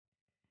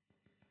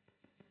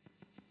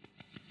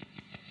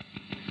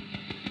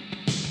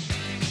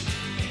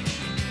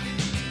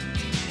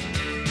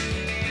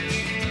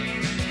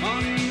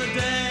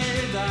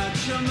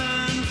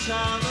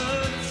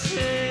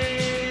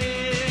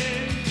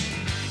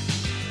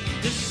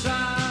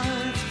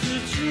decides to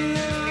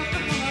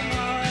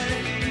try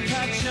and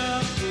catch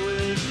up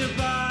with your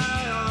biology.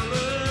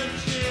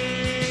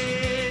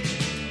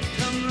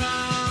 Come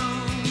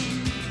round,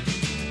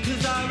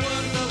 'cause I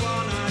want the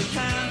one I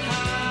can't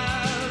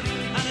have,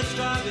 and it's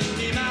driving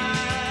me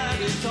mad.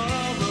 It's all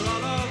over,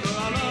 all over,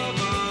 all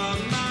over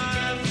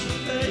my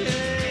face.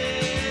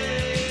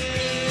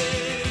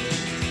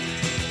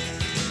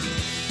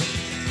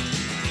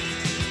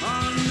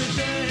 On the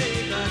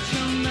day that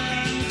your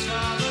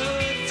mentality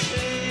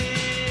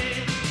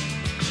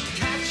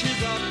catches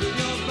up with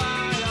your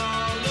biology,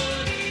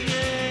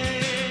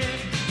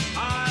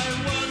 I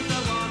want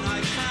the one I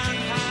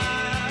can't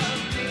have,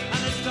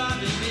 and it's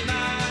driving me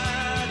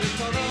mad. It's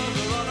all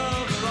over, all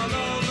over, all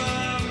over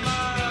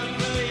my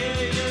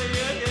face.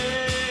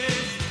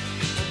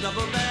 A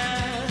double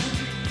bed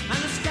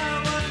and a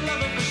skyward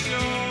lover for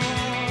sure.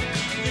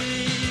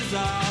 These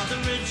are the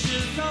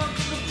riches of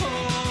the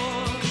poor.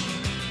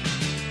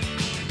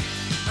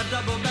 A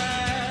double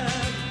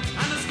bed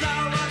and a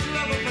skyward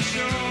lover for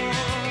sure.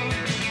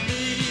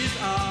 These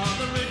are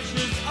the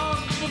riches of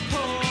the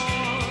poor.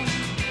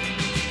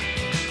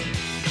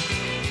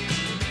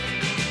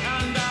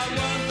 And I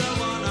want the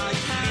one I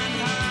can't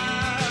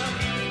have,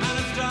 and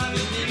it's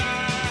driving me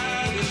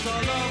mad. It's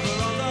all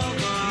over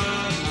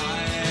my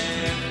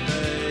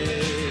face.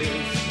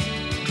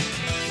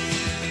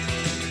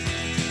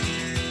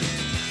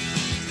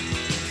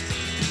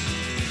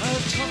 A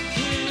top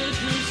kid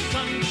who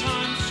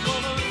sometimes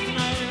swallows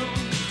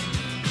nails,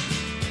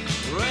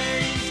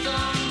 raised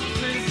on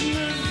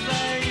prisoner's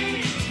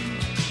aid.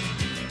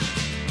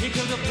 He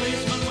killed a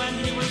policeman when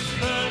he was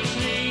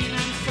 13,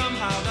 and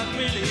somehow that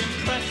really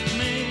impressed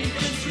me.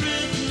 It's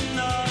written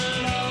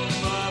all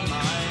over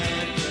my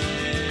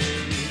face.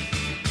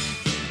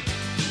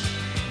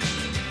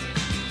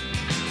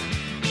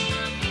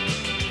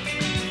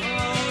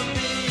 Oh,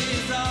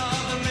 these are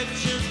the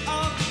riches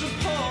of the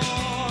poor.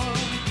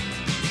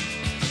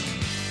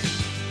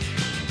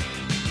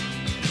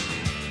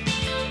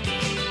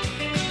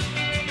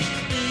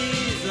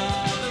 These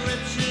are the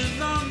riches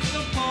of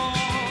the poor.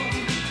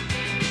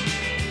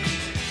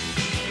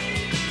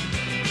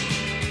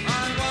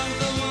 I want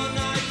the one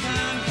I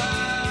can't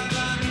have,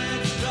 and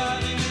it's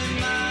driving me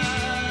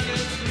mad.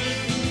 It's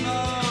written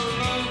all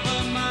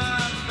over my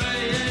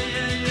face.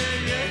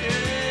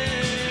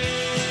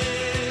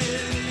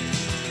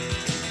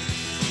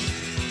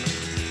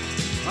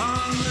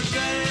 On the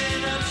day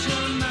that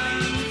your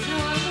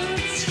mentality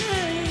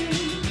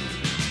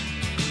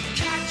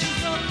catches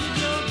up with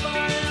your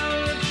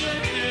biology,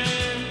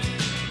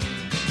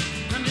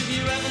 and if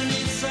you ever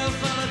need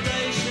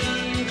self-validation,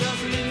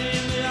 just meet me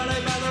in the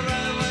alley by the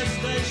railway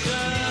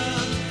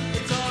station.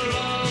 It's all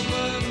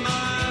over my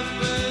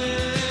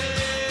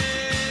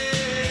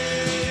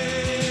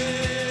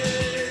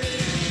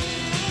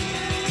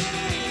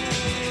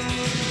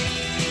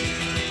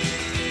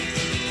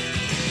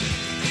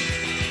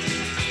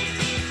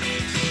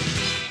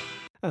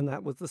And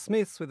that was The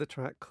Smiths with a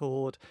track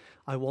called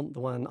I Want the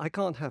One I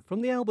Can't Have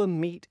from the album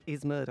Meat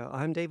is Murder.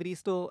 I'm David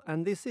Eastaugh,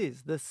 and this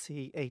is the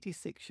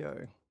C86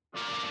 Show.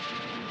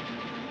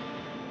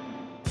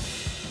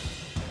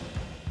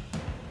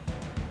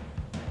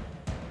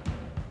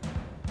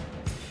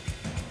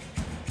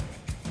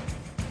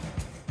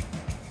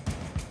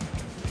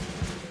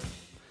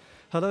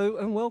 Hello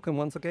and welcome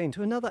once again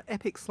to another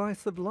epic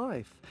slice of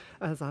life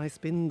as I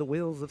spin the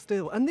wheels of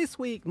steel. And this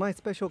week my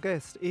special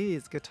guest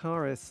is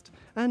guitarist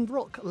and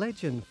rock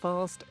legend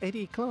Fast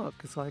Eddie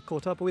Clarke, as I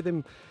caught up with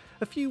him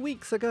a few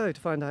weeks ago to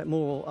find out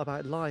more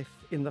about life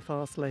in the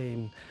fast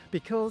lane.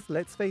 Because,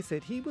 let's face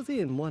it, he was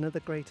in one of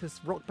the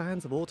greatest rock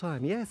bands of all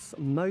time, yes,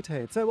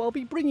 Motorhead. So I'll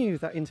be bringing you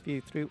that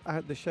interview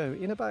throughout the show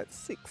in about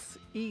 6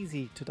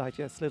 easy to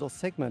digest little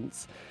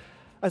segments,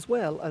 as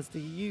well as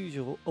the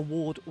usual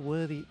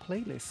award-worthy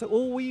playlist. So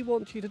all we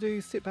want you to do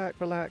is sit back,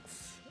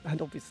 relax, and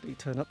obviously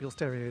turn up your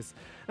stereos.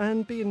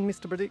 And being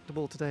Mr.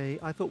 Predictable today,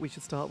 I thought we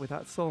should start with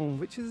that song,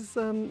 which is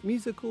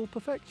musical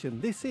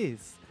perfection. This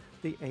is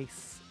the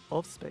Ace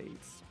of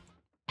Spades.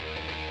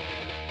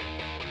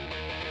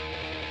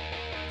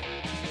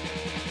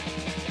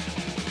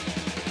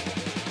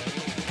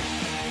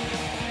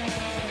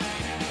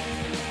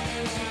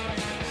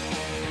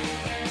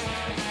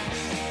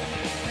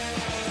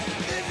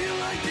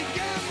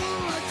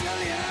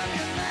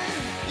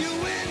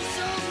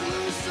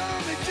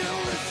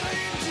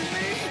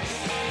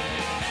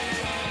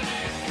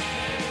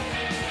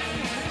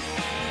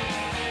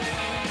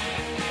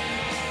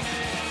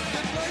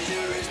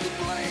 Pleasure is to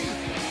blame,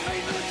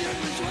 ain't no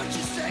difference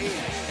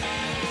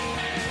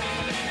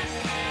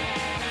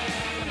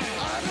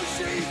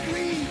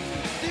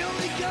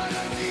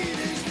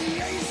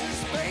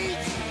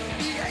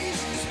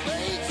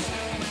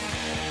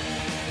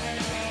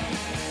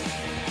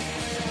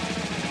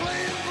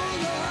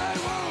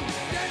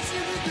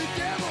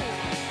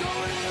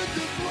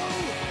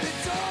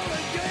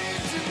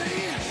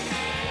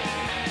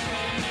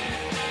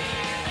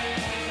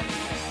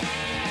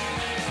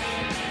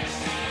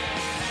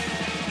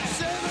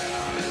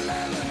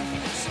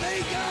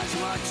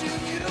watching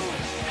you.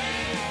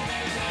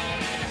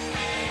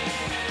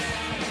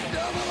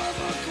 Double up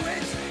or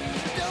quit,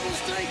 double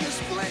strike or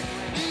split.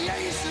 The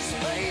ace of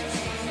spades,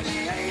 the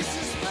ace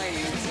of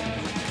spades.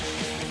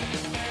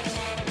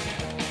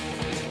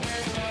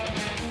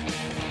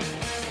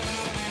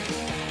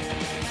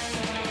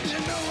 You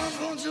know I'm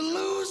going to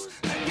lose,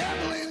 and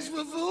gambling's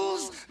for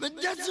fools. But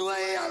that's the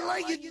way I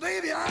like it,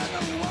 baby. I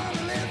don't want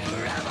to live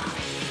forever.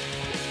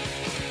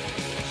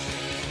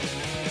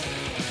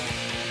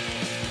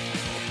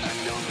 And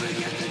don't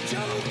forget the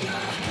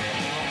Joker.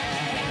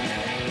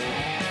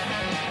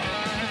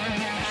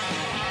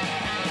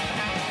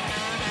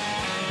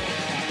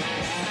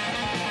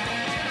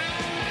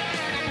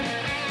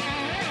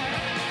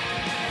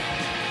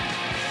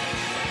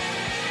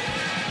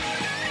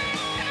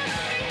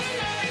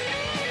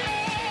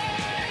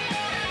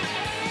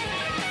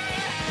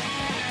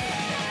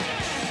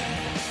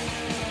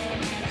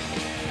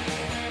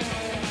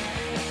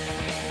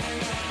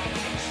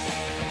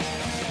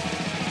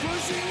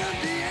 Pushing up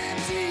the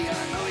ante, I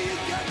know you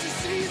got to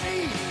see me.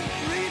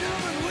 Read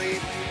 'em and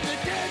weep, the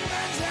dead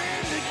man's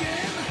hand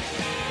again.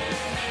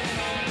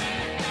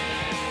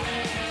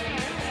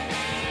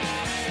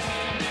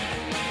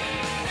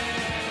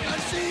 I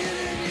see it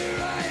in your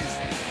eyes,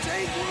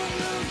 take one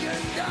look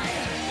and die.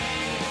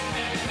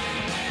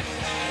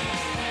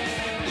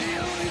 The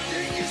only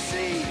thing you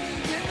see,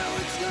 you know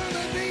it's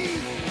gonna be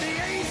the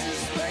ace of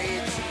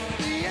spades,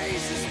 the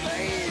ace of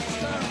spades.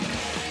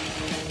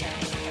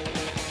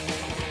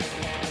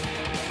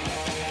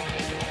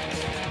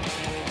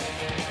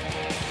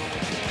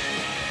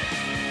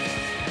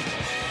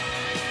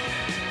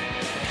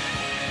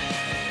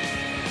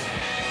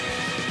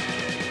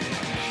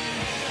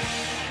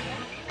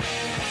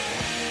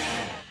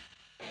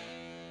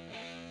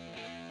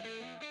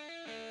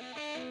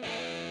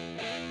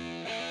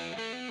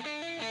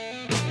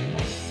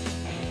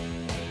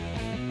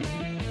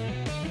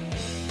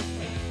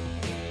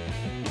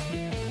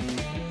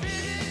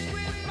 Finish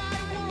with my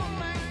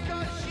woman,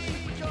 'cause she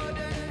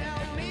couldn't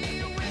help me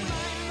with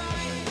my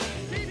mind.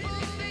 People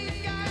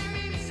think I'm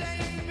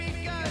insane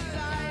because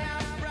I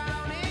am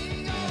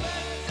frowning all the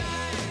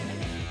time.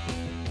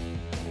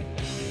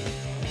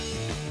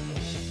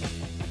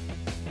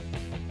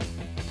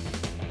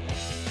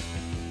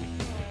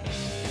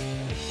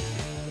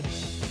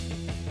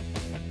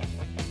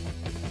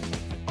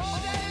 All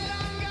day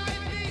long I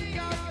think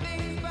of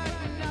things, but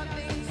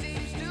nothing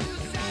seems to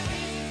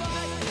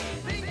satisfy.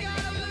 Think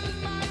I'll lose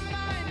my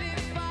mind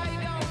if I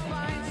don't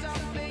find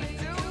something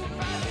to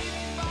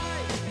pacify.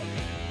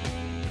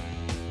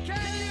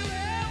 Can you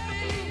help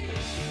me?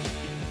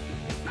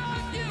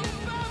 Argue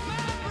for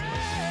my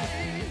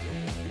brain.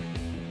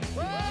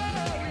 Oh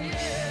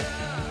yeah.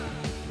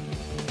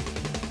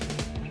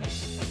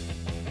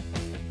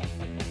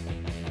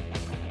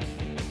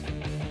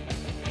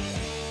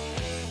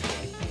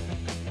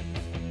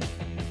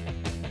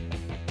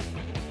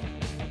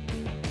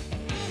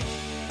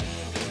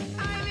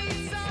 I need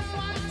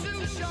someone to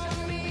show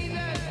me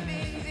the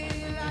things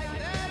in life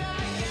that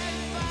I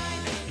can't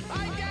find.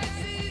 I can't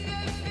see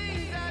the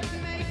things that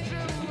make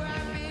true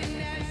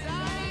happiness.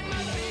 I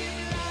must be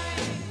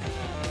blind.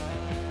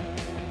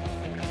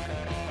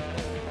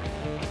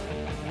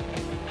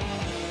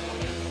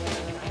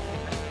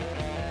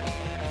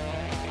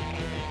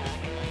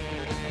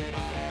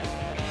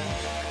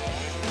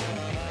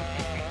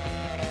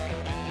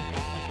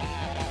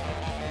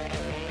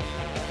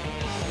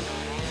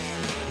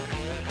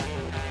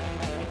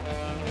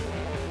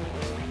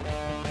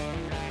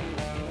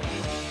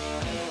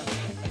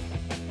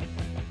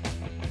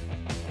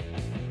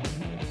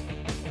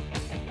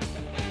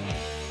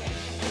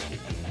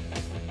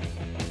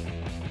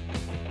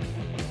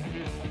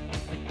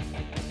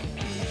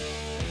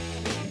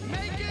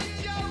 Make a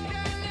joke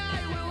and I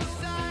will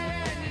sigh,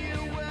 and you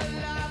will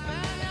laugh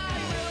and I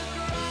will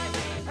cry.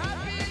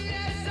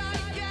 Happiness I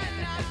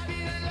cannot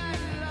feel,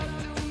 and love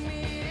to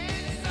me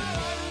is so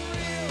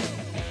unreal.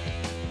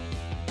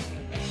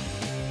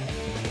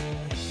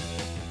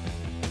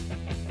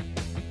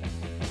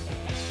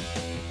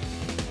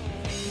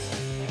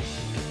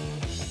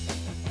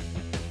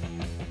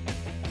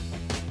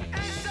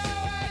 And so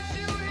as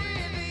you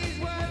hear these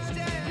words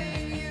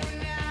telling you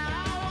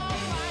now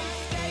of my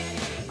state,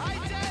 I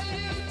tell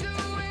you to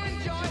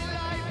enjoy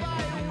life.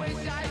 I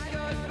wish I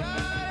could, but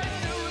it's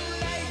too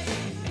late.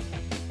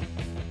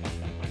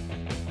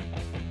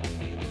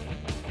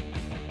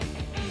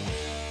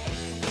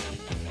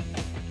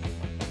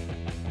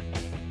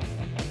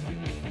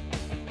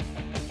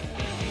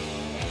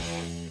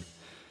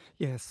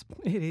 Yes,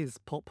 it is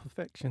pop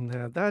perfection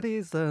there. That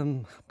is,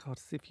 God,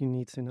 as if you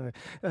need to know,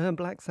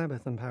 Black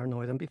Sabbath and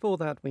Paranoid. And before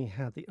that, we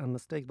had the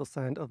unmistakable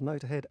sound of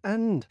Motorhead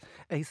and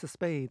Ace of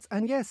Spades.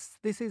 And yes,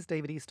 this is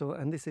David Eastaugh,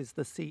 and this is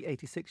the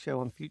C86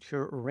 show on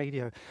Future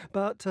Radio.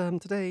 But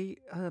today,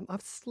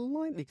 I've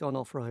slightly gone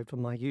off-road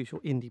from my usual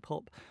indie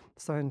pop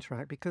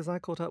soundtrack because I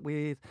caught up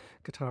with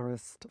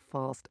guitarist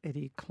Fast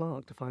Eddie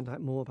Clarke to find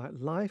out more about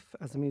life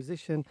as a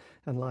musician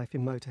and life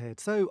in Motorhead.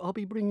 So I'll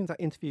be bringing that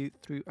interview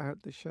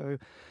throughout the show.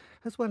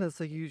 as well as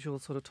the usual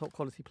sort of top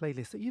quality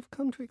playlist that you've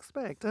come to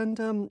expect. And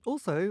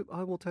also,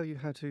 I will tell you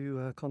how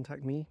to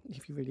contact me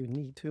if you really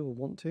need to or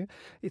want to.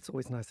 It's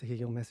always nice to hear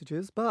your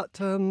messages. But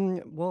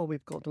while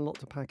we've got a lot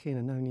to pack in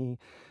and only,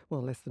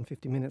 well, less than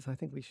 50 minutes, I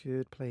think we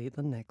should play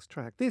the next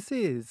track. This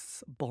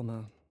is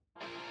Bomber.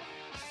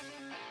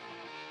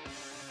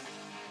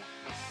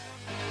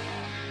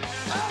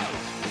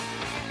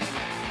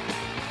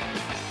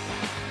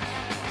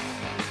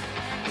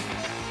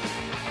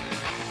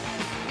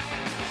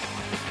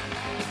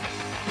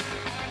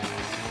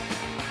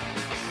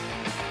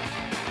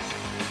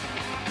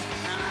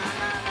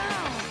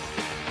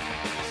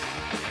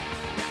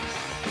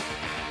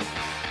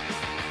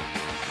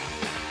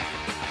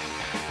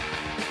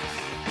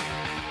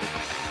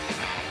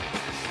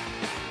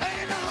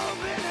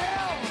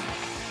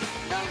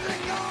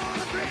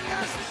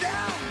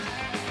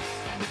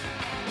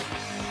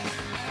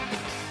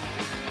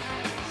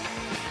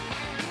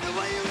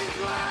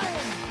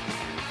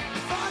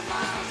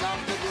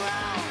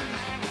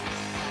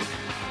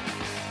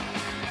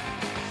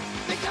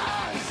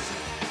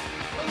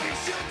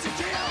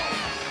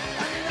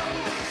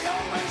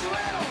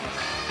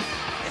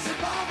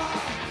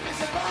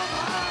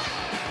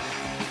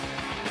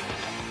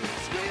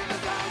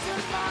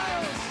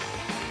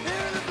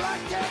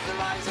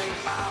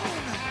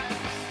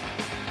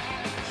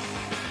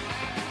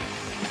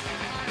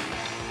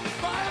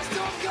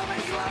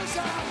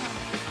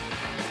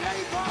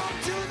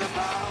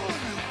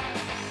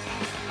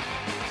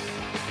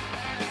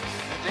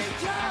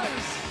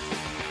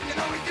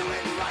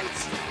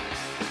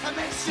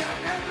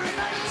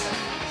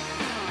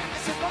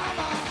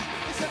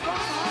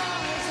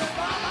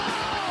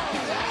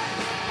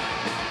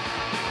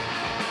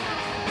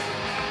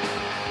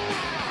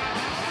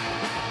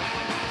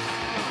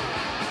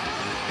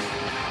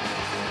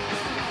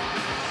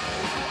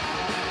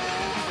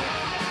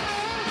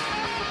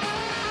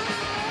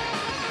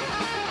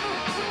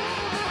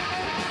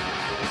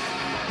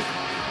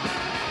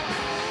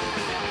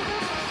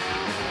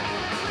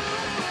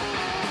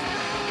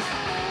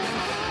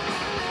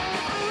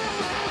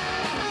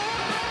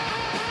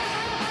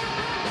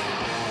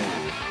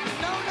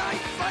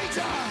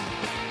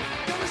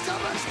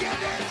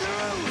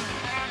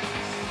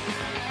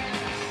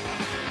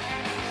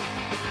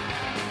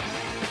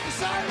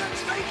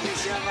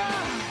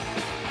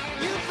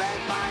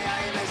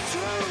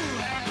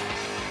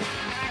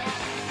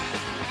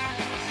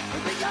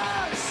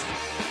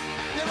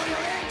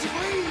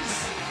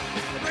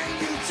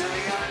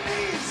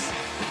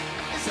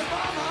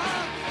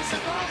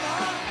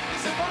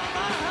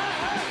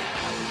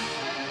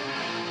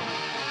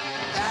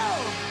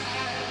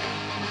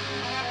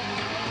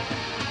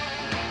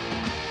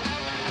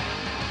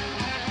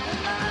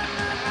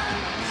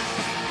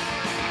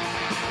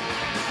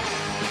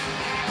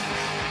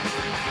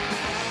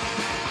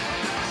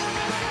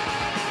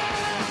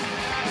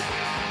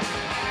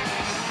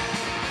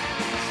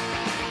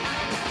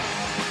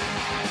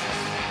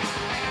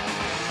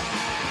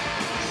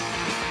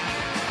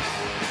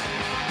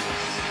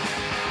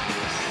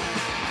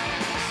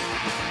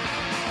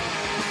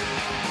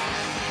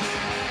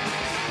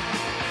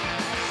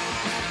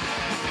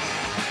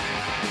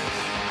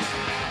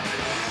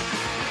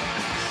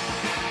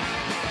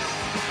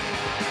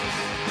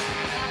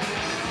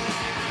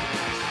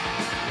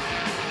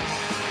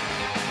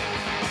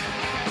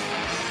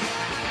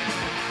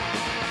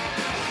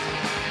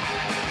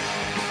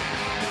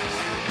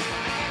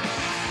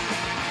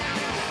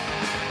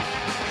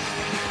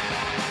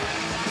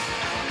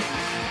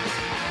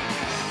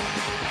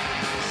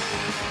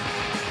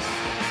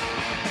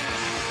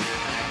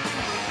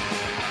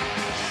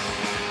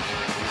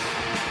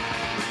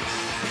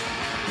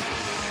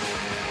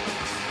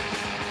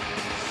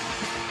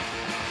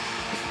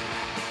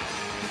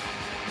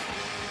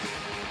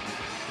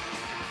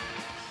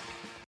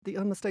 The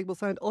unmistakable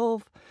sound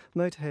of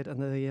Motorhead and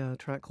the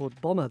track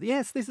called Bomber.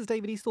 Yes, this is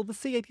David Eastaugh, the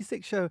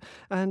C86 show,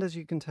 and as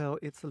you can tell,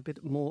 it's a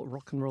bit more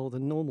rock and roll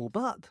than normal,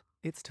 but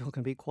it's still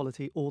going to be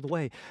quality all the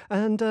way.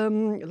 And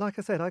like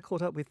I said, I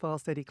caught up with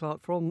Fast Eddie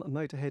Clarke from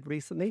Motorhead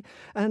recently,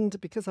 and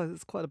because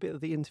it's quite a bit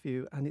of the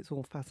interview and it's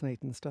all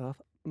fascinating stuff,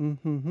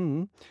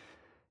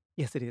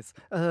 yes, it is.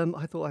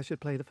 I thought I should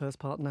play the first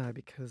part now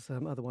because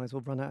otherwise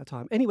we'll run out of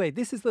time. Anyway,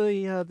 this is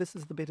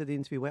the bit of the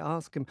interview where I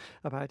ask him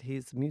about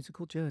his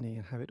musical journey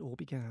and how it all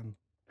began.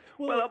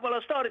 Well, I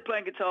started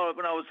playing guitar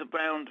when I was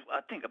around, I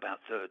think, about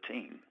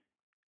 13,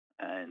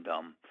 and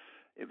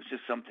it was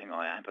just something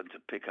I happened to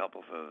pick up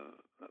off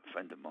a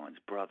friend of mine's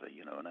brother,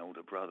 an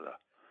older brother,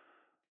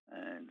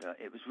 and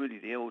it was really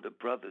the older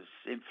brother's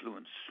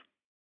influence.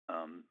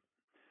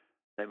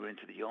 They were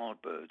into the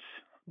Yardbirds,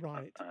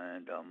 right?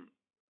 And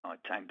I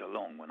tagged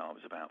along when I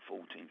was about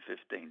 14,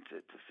 15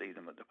 to see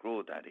them at the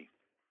Crawdaddy.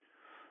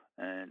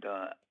 And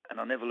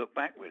I never looked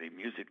back really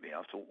musically.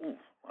 I thought, oh,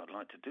 I'd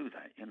like to do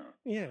that,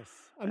 Yes.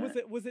 And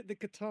was it the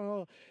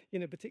guitar,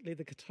 particularly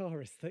the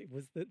guitarist that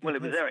was the Well,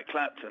 it was Eric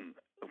Clapton,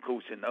 of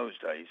course, in those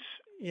days.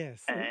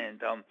 Yes.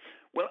 And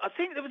well, I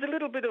think there was a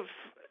little bit of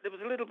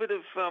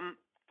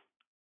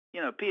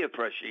peer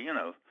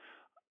pressure,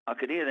 I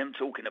could hear them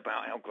talking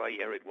about how great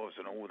Eric was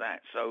and all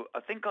that. So I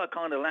think I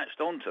kind of latched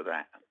onto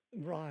that.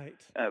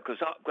 Right. Because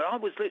I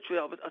was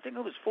literally, I think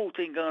I was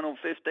 14 going on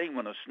 15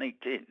 when I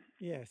sneaked in.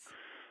 Yes.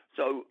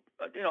 So,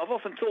 I've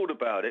often thought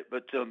about it,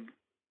 but of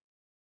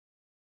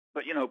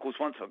course,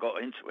 once I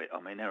got into it,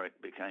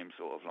 Eric became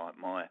sort of like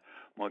my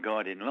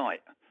guiding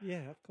light.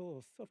 Yeah, of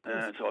course. So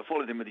I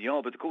followed him with the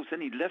Yardbirds. Of course,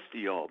 then he left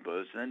the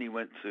Yardbirds, and then he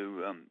went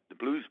to the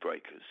Blues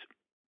Breakers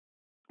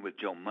with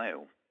John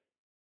Mayall.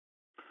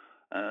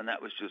 And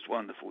that was just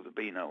wonderful, the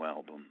Beano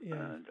album.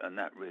 Yeah. And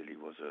that really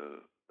was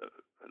a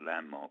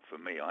landmark for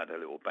me. I had a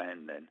little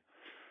band then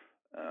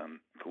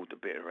called The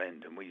Bitter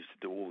End, and we used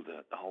to do all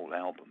the whole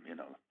album,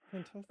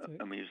 Fantastic.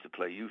 And we used to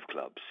play youth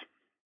clubs.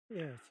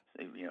 Yes.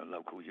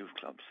 Local youth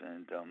clubs.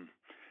 And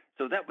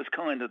so that was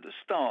kind of the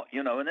start,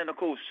 and then, of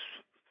course,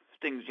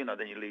 things,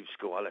 then you leave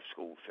school. I left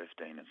school at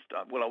 15 and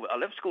stuff. Well, I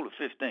left school at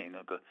 15.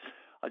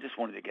 I just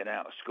wanted to get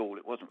out of school.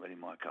 It wasn't really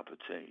my cup of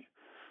tea.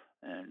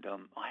 And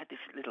I had this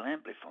little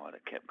amplifier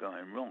that kept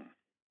going wrong.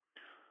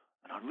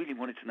 And I really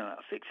wanted to know how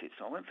to fix it.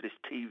 So I went for this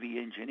TV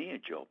engineer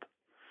job.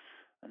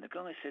 And the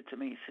guy said to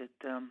me, he said,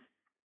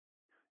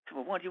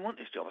 well, why do you want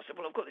this job? I said,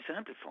 well, I've got this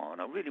amplifier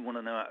and I really want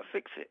to know how to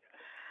fix it.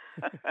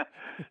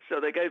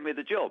 So they gave me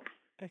the job.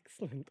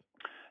 Excellent.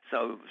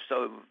 So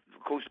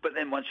of course, but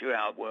then once you're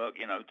out of work,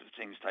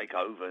 things take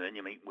over. Then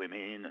you meet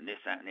women, and this,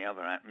 that, and the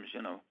other happens,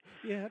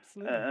 Yeah,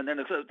 absolutely. And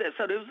then so there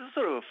was a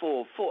sort of a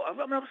 4-4. I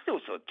was still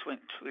sort of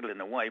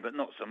twiddling away, but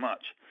not so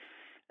much.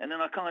 And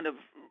then I kind of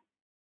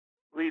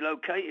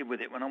relocated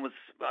with it when I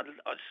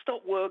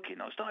stopped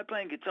working. I started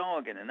playing guitar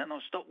again, and then I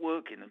stopped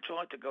working and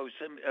tried to go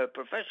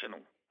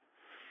professional.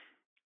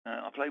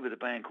 I played with a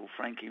band called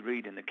Frankie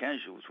Reed and the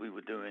Casuals. We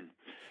were doing.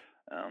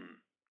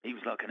 He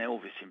was like an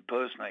Elvis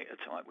impersonator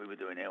type. We were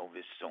doing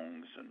Elvis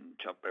songs and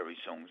Chuck Berry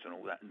songs and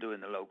all that, and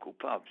doing the local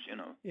pubs,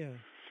 Yeah.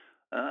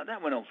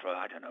 That went on for,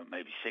 I don't know,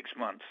 maybe 6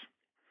 months.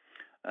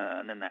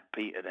 And then that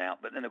petered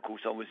out. But then, of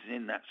course, I was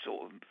in that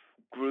sort of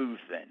groove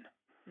then.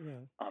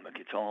 Yeah. I'm a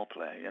guitar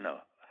player,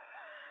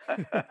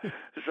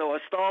 So I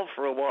starved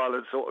for a while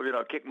and sort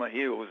of, kicked my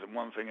heels and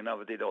one thing and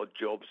another, did odd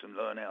jobs and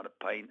learned how to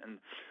paint. And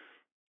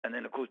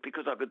then, of course,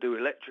 because I could do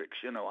electrics,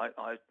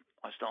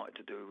 I started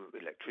to do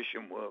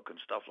electrician work and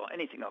stuff, like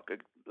anything I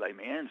could lay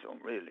my hands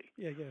on, really.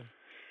 Yeah, yeah.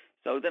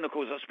 So then, of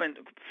course, I spent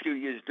a few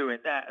years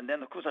doing that, and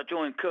then, of course, I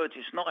joined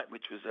Curtis Knight,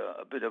 which was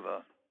a bit of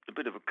a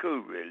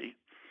coup, really,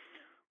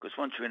 because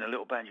once you're in a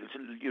little band,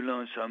 you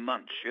learn so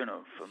much,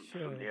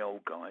 from the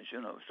old guys,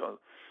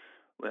 So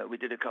we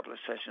did a couple of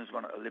sessions,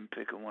 one at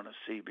Olympic and one at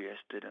CBS,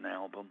 did an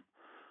album.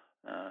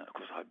 Of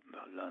course, I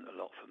learned a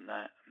lot from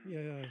that.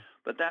 Yeah.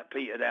 But that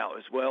petered out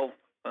as well.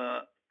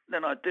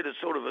 Then I did a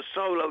sort of a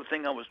solo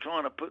thing I was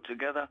trying to put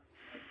together,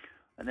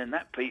 and then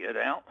that petered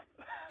out.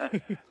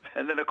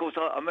 And then, of course,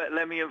 I met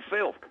Lemmy and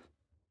Phil.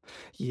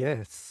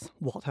 Yes.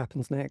 What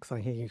happens next? I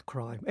hear you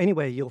cry.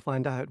 Anyway, you'll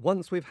find out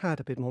once we've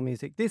had a bit more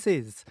music. This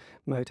is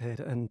Motorhead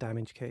and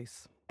Damage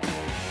Case.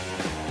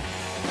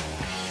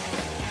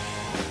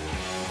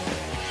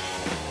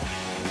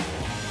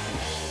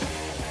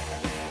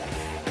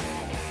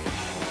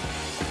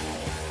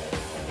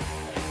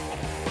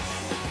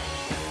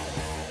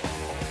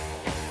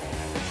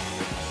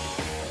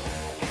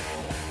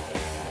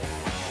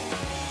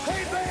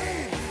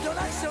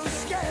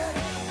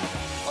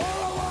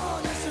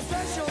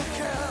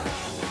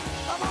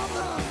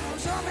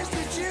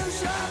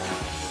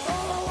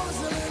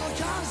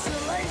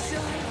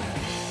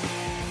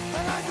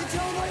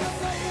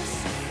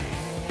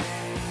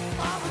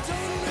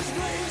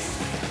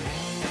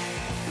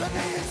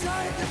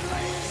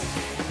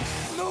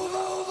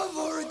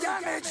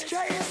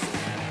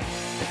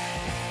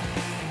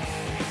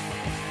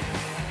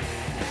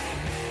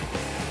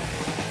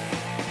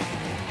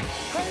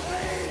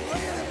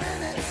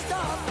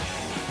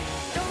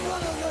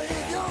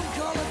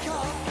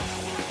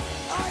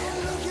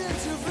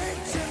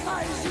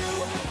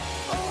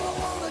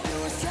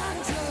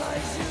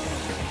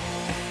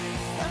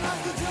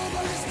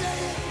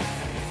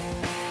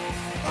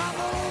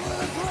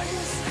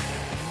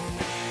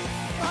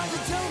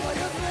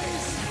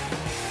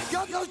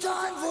 No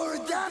time for a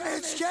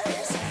damage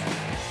case.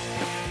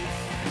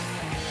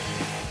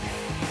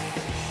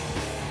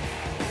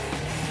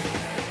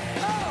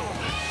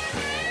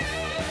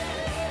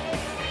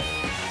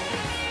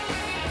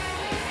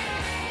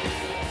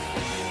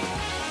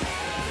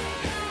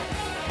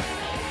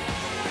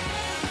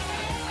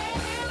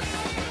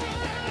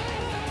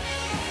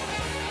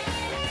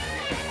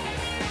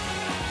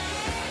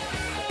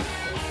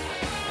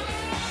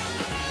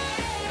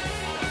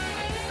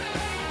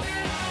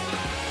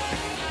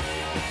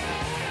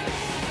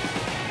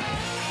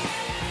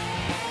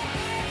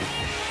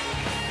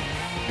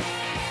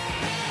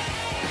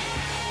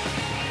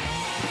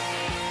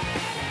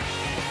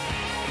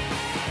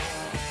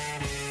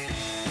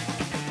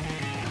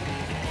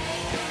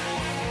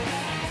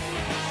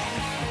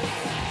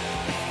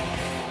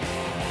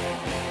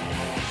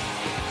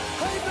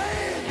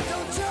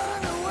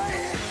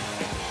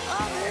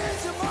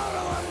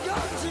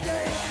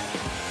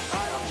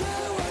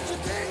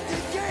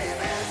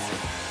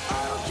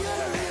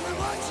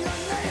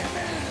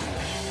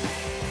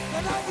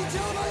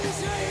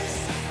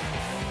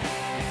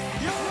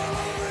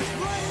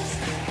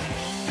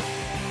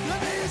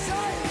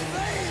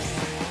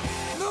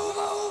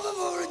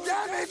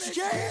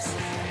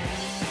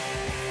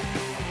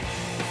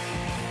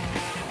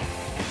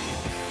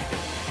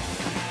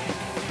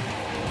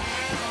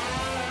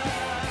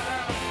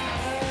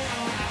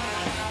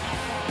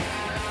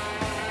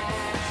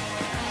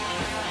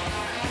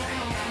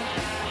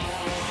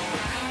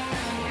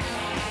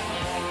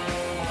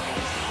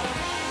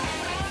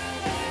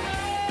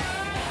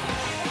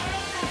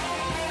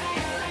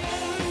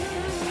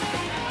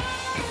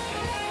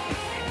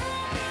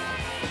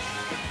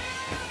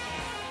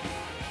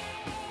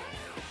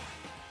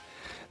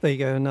 There you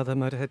go, another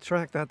Motorhead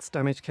track. That's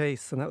Damage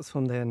Case, and that was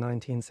from their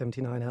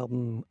 1979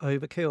 album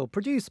Overkill,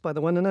 produced by the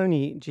one and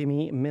only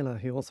Jimmy Miller,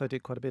 who also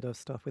did quite a bit of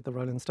stuff with the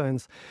Rolling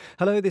Stones.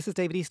 Hello, this is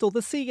David Eastaugh,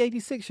 the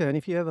C86 Show, and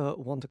if you ever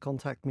want to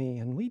contact me,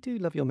 and we do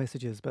love your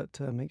messages, but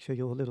make sure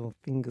your little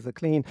fingers are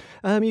clean,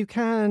 you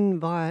can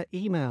via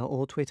email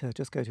or Twitter.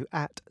 Just go to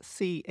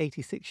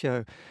 @C86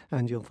 Show,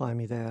 and you'll find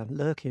me there,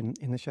 lurking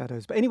in the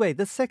shadows. But anyway,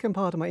 the second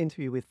part of my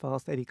interview with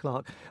Fast Eddie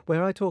Clarke,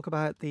 where I talk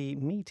about the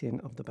meeting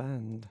of the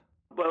band.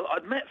 Well,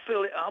 I'd met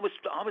Phil. I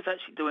was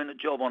actually doing a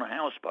job on a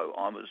houseboat.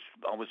 I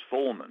was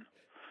foreman,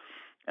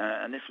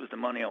 and this was the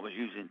money I was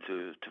using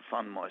to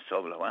fund my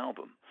solo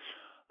album.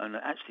 And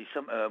actually,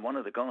 one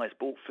of the guys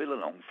brought Phil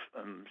along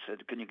and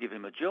said, "Can you give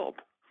him a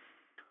job?"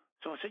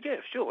 So I said, "Yeah,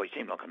 sure." He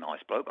seemed like a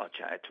nice bloke. I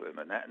chatted to him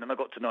and that, and then I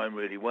got to know him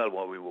really well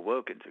while we were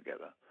working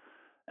together.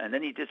 And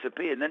then he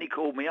disappeared. And then he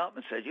called me up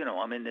and said,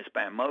 "I'm in this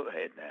band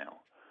Motorhead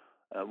now.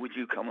 Would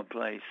you come and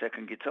play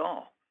second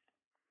guitar?"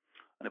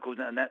 And of course,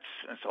 and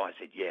so I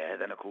said, yeah.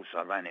 Then of course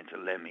I ran into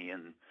Lemmy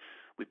and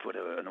we put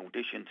an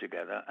audition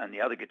together. And the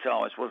other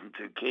guitarist wasn't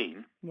too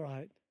keen,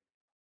 Right.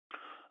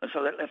 and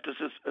so that left us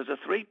as a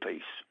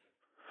three-piece.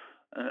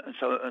 And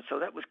so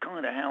that was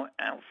kind of how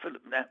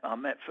I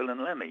met Phil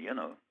and Lemmy.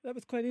 That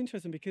was quite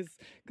interesting because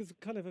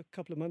kind of a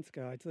couple of months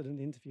ago I did an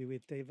interview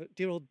with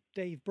dear old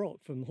Dave Brock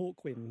from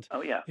Hawkwind.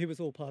 Oh yeah, who was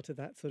all part of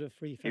that sort of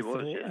free He was,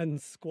 festival yeah.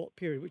 and squat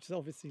period, which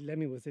obviously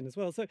Lemmy was in as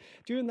well. So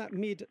during that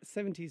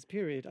mid-70s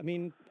period, I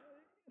mean,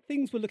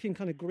 things were looking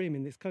kind of grim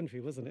in this country,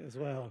 wasn't it, as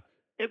well?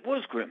 it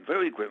was grim,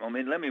 very grim. I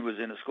mean, Lemmy was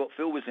in a squat,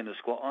 Phil was in a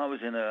squat. I was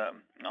in a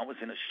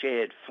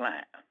shared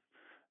flat.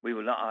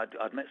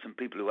 I'd met some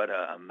people who had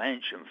a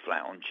mansion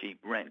flat on cheap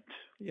rent.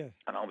 Yeah.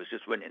 And I was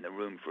just renting a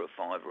room for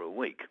 $5 a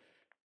week,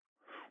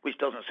 which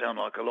doesn't sound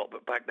like a lot,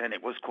 but back then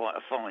it was quite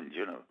a find,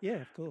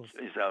 Yeah, of course.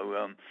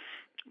 So,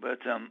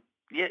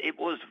 yeah, it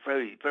was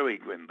very, very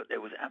grim, but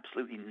there was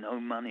absolutely no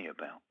money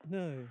about.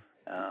 No.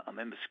 I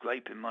remember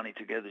scraping money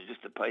together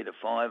just to pay the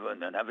 $5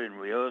 and then having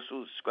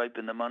rehearsals.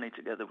 Scraping the money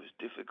together was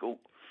difficult.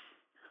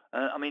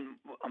 I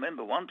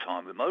remember one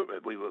time with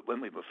Motorhead,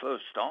 when we were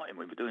first starting,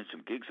 we were doing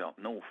some gigs up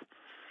north,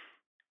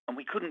 and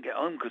we couldn't get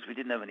home because we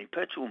didn't have any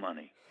petrol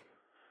money.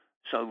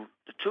 So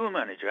the tour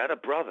manager had a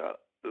brother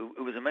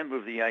who was a member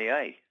of the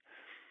AA.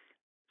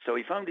 So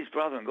he phoned his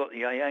brother and got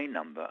the AA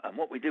number, and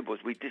what we did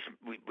was we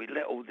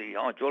let all the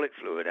hydraulic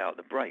fluid out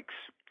the brakes.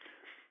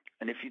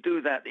 And if you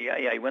do that, the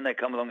AA, when they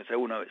come along and say,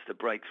 "Oh no, it's the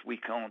brakes, we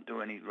can't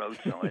do any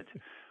roadside.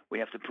 We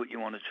have to put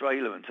you on a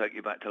trailer and take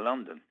you back to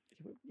London."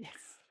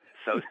 Yes.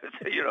 So,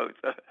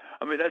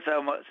 that's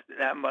how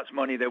much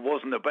money there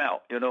wasn't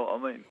about, you know what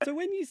I mean? So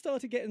when you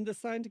started getting the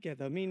sound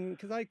together, I mean,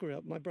 because I grew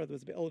up, my brother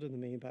was a bit older than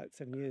me, about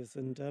 7 years,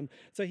 and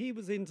so he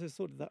was into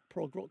sort of that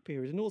prog rock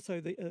period, and also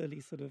the early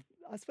sort of,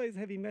 I suppose,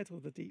 heavy metal,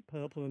 the Deep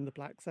Purple and the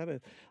Black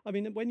Sabbath. I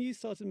mean, when you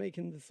started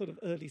making the sort of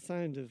early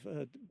sound of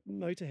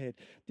Motorhead,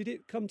 did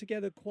it come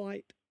together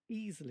quite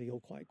easily or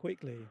quite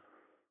quickly?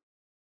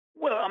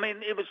 Well, I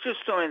mean, it was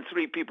just throwing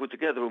three people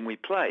together and we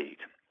played.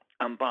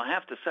 But I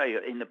have to say,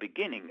 in the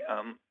beginning,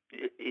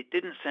 it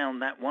didn't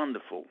sound that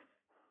wonderful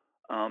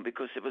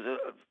because it was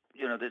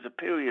there's a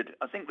period,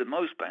 I think with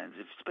most bands,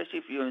 especially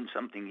if you're in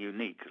something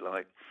unique,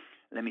 like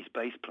Lemmy's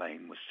bass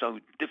playing was so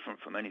different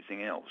from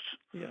anything else.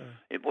 Yeah.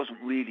 It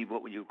wasn't really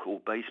what you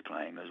call bass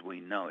playing as we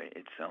know it.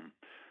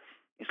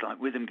 It's like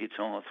rhythm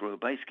guitar through a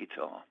bass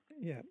guitar.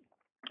 Yeah.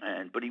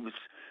 But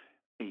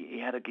he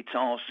had a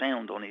guitar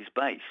sound on his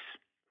bass,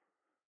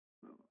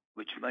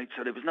 which made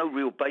so there was no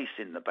real bass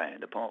in the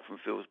band apart from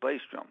Phil's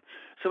bass drum.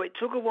 So it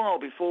took a while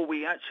before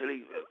we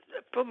actually,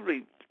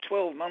 probably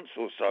 12 months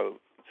or so,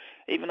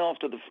 even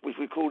after we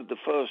recorded the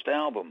first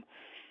album,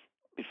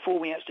 before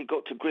we actually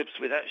got to grips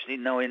with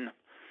actually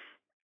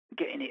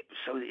getting it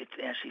so that it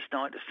actually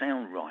started to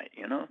sound right,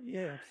 you know?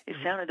 Yeah. It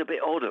sounded a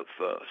bit odd at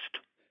first,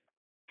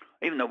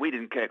 even though we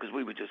didn't care because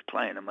we were just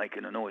playing and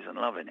making a noise and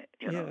loving it,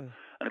 you know?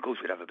 And of course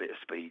we'd have a bit of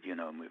speed, you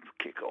know, and we'd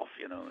kick off,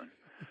 you know, and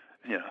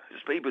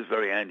speed was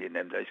very handy in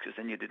them days because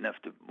then you didn't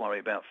have to worry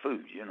about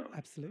food, you know.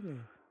 Absolutely.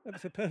 That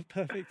was a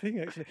perfect thing,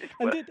 actually.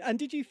 And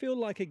did you feel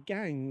like a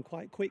gang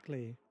quite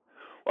quickly?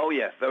 Oh,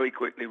 yeah, very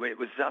quickly. It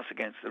was us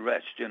against the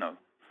rest, you know.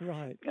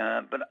 Right.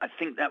 But I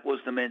think that was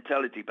the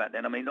mentality back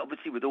then. I mean,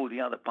 obviously with all the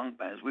other punk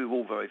bands, we were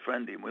all very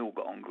friendly and we all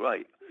got on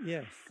great.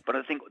 Yes. But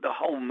I think the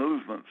whole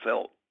movement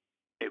felt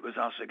it was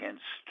us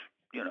against,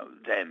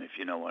 them, if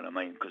you know what I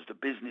mean, because the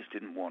business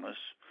didn't want us.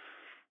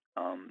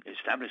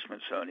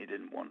 Establishment certainly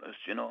didn't want us,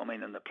 you know what I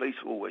mean? And the police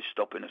were always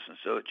stopping us and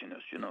searching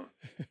us, you know.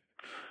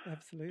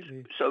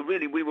 Absolutely. So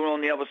really, we were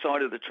on the other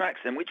side of the tracks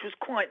then, which was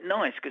quite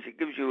nice because it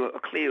gives you a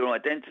clear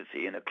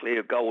identity and a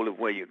clear goal of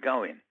where you're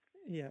going.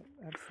 Yeah,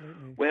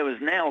 absolutely.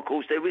 Whereas now, of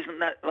course, there isn't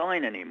that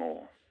line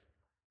anymore.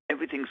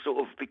 Everything's sort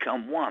of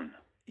become one.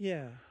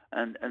 Yeah,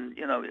 And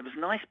you know, it was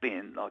nice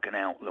being like an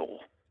outlaw,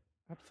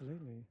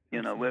 absolutely.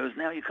 you know, Absolutely. whereas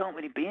now you can't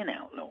really be an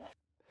outlaw.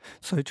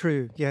 So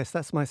true. Yes,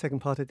 that's my second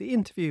part of the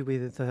interview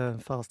with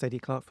Fast Eddie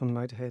Clarke from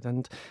Motorhead,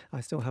 and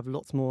I still have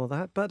lots more of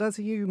that. But as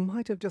you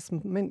might have just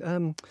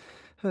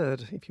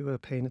heard, if you were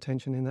paying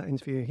attention in that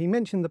interview, he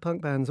mentioned the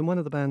punk bands, and one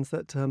of the bands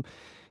that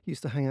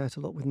used to hang out a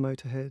lot with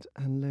Motorhead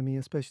and Lemmy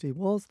especially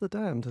was The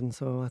Damned, and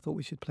so I thought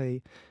we should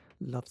play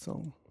Love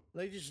Song.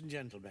 Ladies and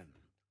gentlemen,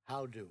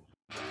 how do?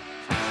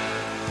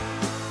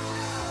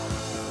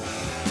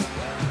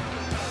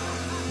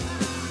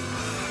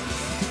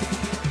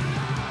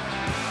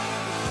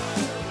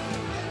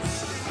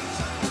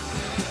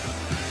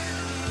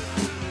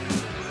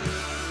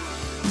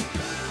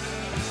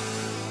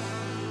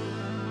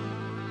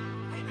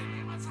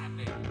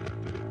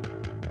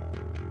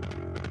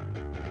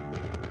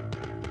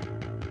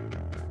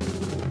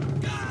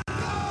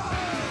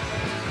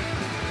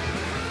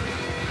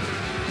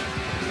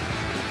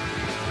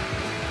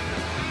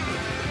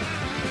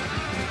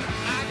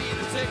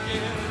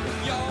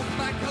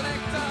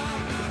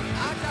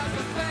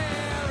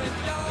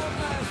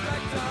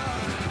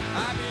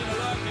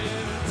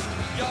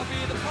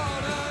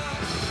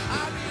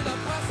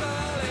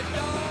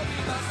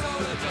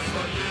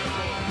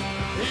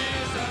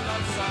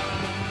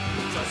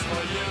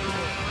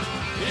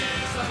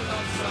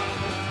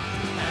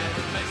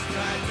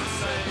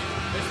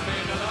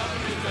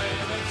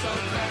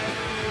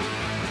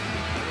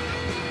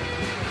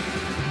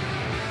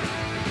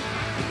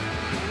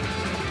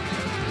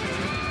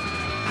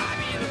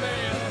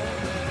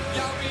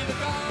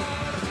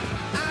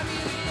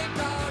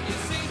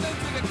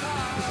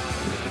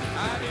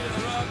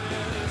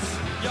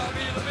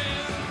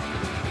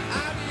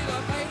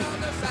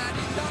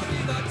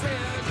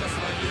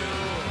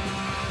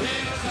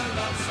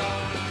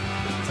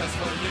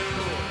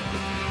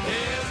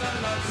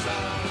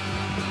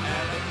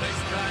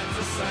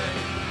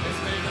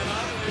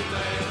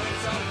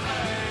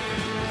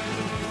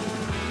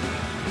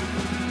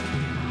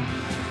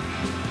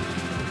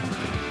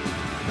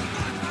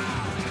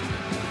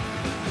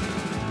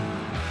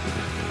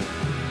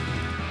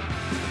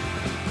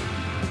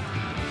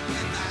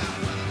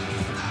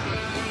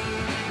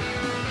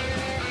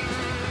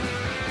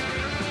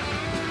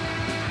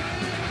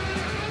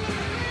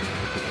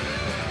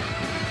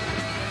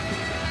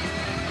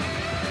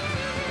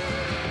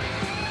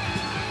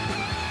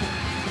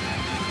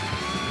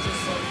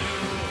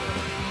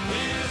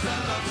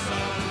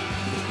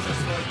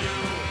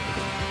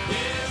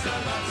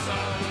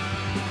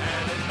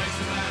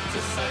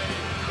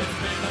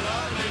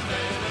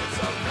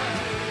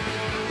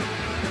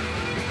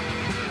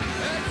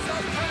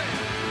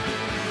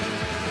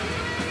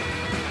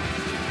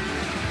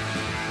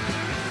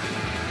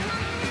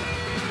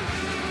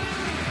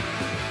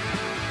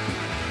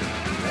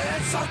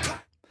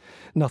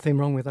 Nothing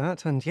wrong with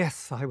that, and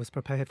yes, I was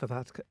prepared for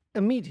that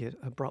immediate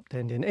abrupt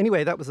ending.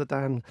 Anyway, that was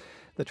the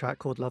track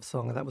called Love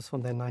Song, and that was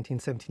from their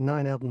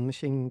 1979 album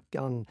Machine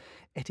Gun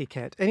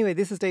Etiquette. Anyway,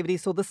 this is David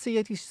Eastaugh, the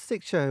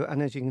C86 show,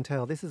 and as you can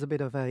tell, this is a bit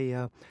of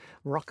a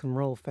rock and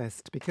roll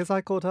fest because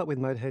I caught up with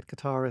Motorhead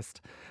guitarist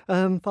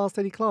Fast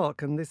Eddie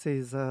Clarke, and this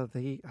is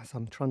as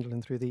I'm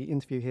trundling through the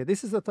interview here,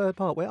 this is the third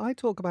part where I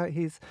talk about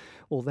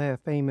their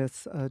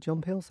famous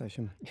John Peel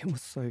session. It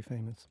was so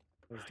famous.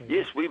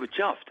 Yes, we were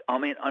chuffed. I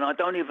mean, and I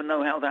don't even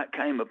know how that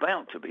came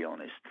about, to be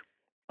honest.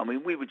 I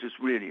mean, we were just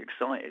really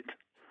excited.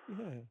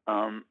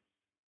 Yeah.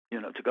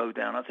 You know, to go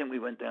down. I think we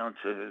went down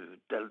to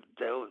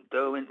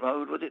Derwent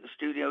Road, was it? The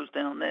studios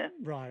down there.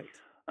 Right.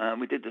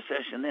 We did the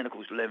session. Then, of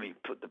course, Lemmy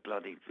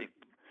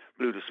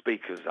blew the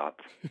speakers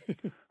up.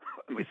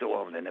 And we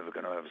thought, oh, they're never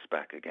going to have us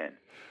back again.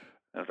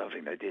 I don't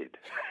think they did.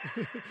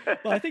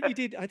 Well, I think you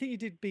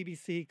did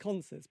BBC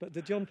concerts, but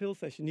the John Peel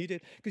session you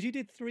did because you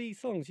did 3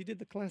 songs. You did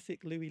the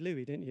classic Louie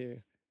Louie, didn't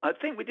you? I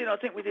think we did.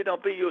 I'll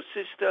Be Your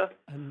Sister.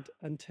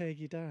 And Tear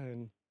You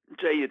Down.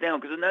 Tear You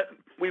Down, because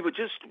we were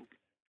just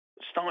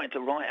starting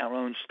to write our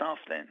own stuff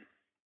then.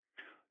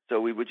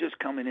 So we were just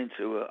coming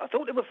into. I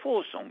thought there were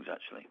 4 songs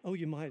actually. Oh,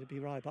 you might be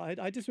right, but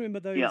I just remember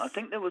those. Yeah, I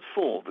think there was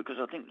 4 because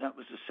I think that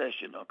was the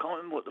session. I can't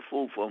remember what the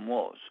 4th one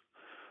was.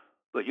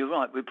 But you're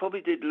right, we probably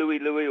did Louie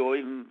Louie or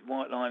even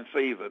White Line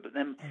Fever. But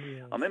then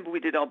yes. I remember we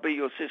did I'll Be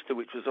Your Sister,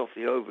 which was off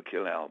the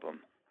Overkill album.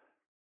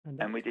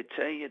 And we did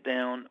Tear You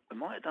Down. We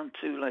might have done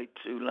Too Late,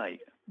 Too Late.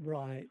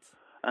 Right.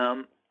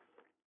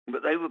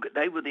 But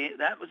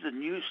that was the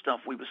new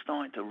stuff we were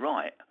starting to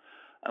write.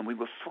 And we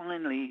were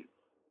finally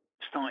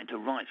starting to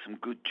write some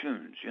good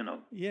tunes, you know.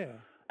 Yeah.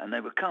 And they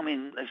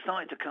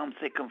started to come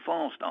thick and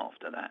fast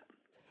after that.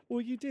 Well,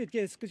 you did,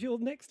 yes, because your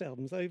next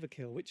album's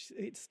Overkill, which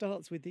it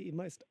starts with the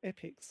most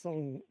epic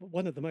song,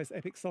 one of the most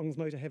epic songs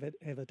Motorhead had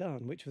ever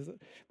done, which was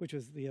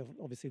the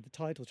obviously the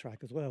title track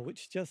as well,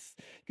 which just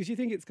because you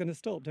think it's going to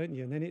stop, don't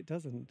you? And then it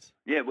doesn't.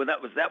 Yeah, well,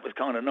 that was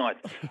kind of nice.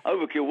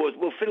 Overkill was,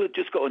 well, Phil had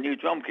just got a new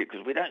drum kit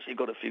because we'd actually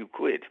got a few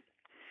quid.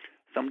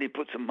 Somebody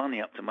put some money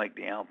up to make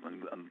the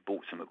album and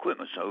bought some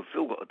equipment, so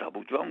Phil got a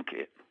double drum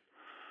kit.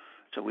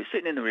 So we're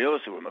sitting in the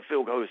rehearsal room, and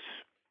Phil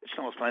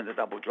starts playing the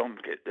double drum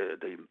kit,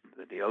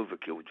 the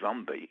Overkill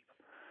drum beat.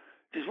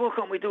 He says, why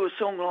can't we do a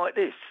song like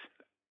this?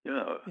 You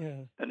know?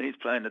 Yeah. And he's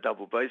playing the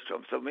double bass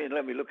drum. So me and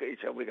Lemmy look at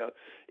each other, we go,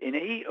 in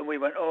E? And we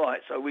went, all right.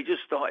 So we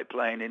just started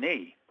playing in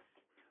E.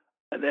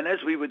 And then as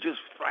we were just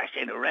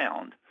thrashing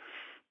around,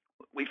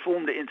 we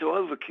formed it into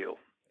Overkill.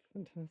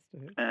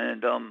 Fantastic.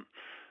 And,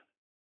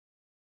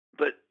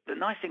 but the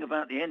nice thing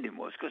about the ending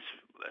was, because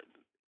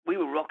we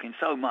were rocking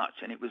so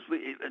much, and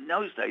in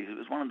those days, it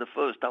was one of the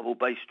first double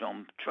bass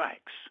drum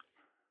tracks.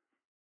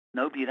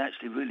 Nobody had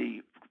actually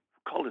really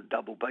collared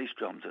double bass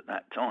drums at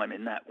that time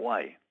in that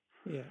way.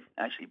 Yeah.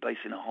 Actually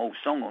basing a whole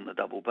song on the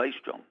double bass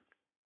drum.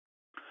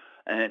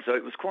 And so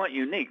it was quite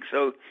unique.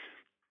 So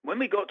when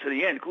we got to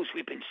the end, of course,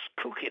 we'd been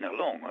cooking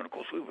along, and of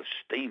course, we were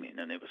steaming,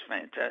 and it was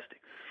fantastic.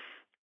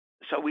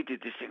 So we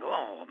did this thing,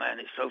 oh, man,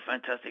 it's so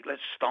fantastic,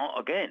 let's start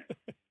again.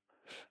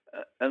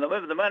 And I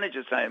remember the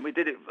manager saying,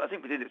 I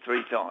think we did it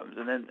 3 times,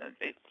 and then,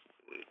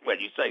 when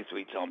you say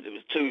 3 times, it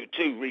was two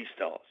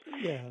restarts.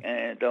 Yeah.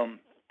 And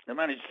the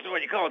manager said,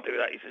 well, you can't do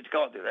that. He said, you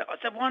can't do that. I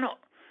said, why not?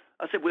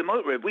 I said, we're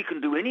Motorhead, we can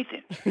do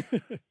anything.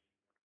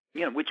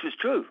 You know, which was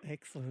true.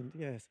 Excellent,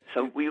 yes.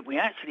 So we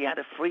actually had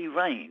a free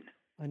reign.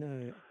 I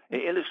know.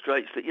 It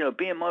illustrates that, you know,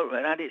 being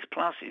Motorhead had its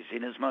pluses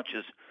in as much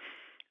as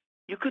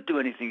you could do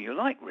anything you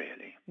like,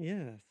 really.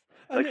 Yes.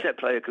 Except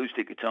play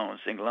acoustic guitar and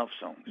sing love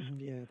songs.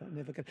 Yeah, that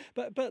never could.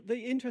 But the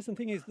interesting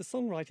thing is the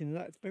songwriting in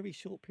that very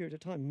short period of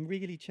time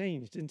really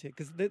changed, didn't it?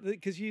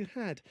 Because you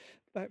had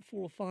about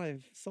 4 or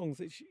 5 songs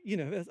that you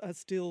know are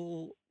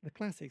still the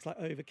classics, like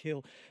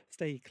Overkill,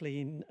 Stay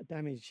Clean,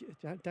 Damage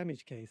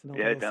Case, and All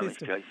Yeah, Your Damage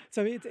System. Case.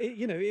 So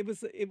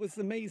it was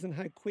amazing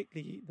how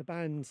quickly the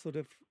band sort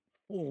of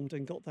formed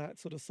and got that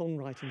sort of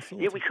songwriting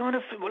sorted. Yeah, we kind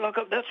of,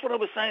 that's what I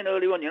was saying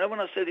early on. You know, when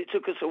I said it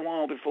took us a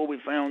while before we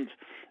found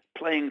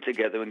playing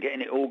together and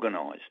getting it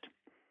organised,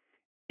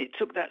 it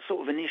took that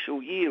sort of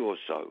initial year or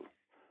so.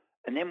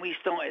 And then we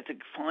started to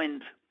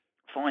find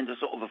a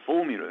sort of a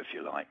formula, if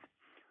you like,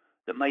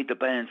 that made the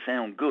band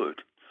sound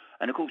good.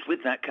 And of course,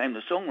 with that came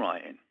the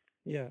songwriting.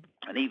 Yeah.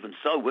 And even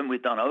so, when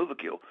we'd done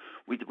Overkill,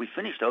 we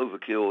finished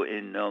Overkill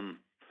in,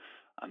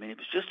 it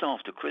was just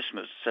after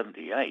Christmas,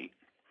 78.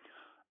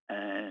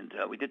 And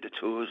we did the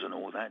tours and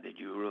all that, did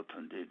Europe,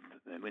 and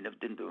we never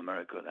didn't do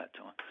America at that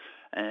time.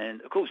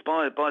 And of course,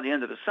 by the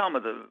end of the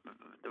summer,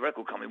 the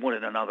record company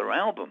wanted another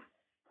album.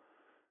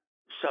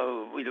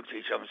 So we looked at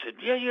each other and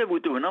said, yeah,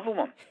 we'll do another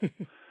one.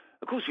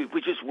 Of course,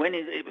 we just went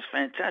in. It was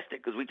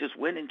fantastic because we just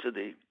went into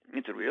the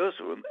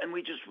rehearsal room and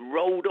we just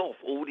rolled off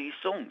all these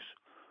songs.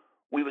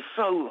 We were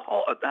so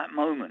hot at that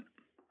moment,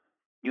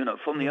 you know,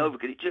 from the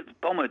Overkill.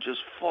 Bomber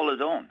just followed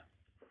on.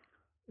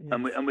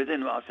 Yes. And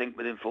within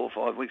 4 or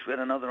 5 weeks, we had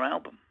another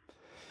album.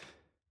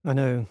 I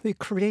know. The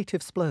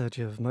creative splurge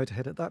of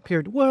Motorhead at that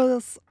period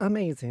was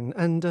amazing.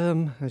 And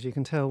as you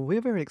can tell, we're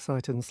very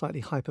excited and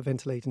slightly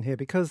hyperventilating here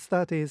because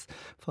that is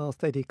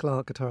Fast Eddie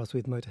Clarke, guitarist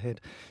with Motorhead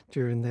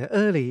during their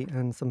early,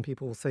 and some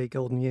people say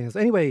golden years.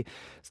 Anyway,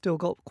 still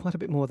got quite a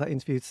bit more of that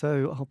interview,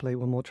 so I'll play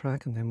one more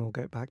track and then we'll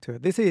get back to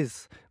it. This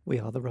is We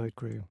Are the Road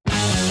Crew.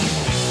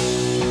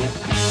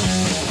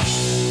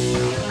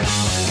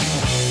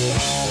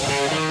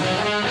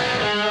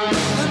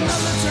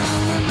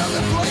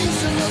 Another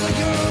place, another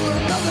girl,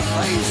 another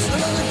face,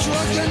 another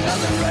truck,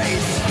 another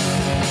race.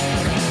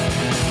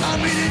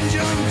 I'm eating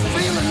junk,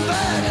 feeling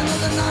bad.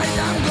 Another night,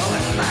 I'm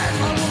going mad.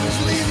 My woman's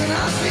leaving,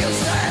 I feel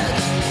sad.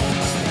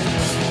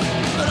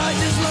 But I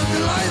just love the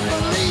life I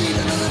lead.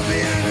 Another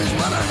beer is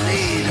what I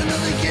need.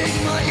 Another gig,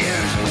 my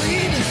ears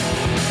bleed.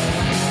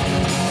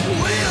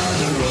 We are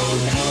the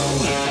road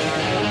crew.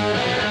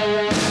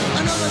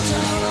 Another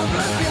town I've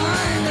left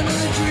behind.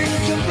 Another dream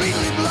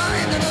completely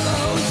blind. Another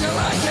hotel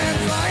I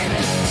can't find.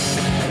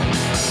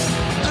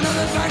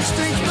 Another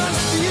backstage bus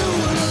for you.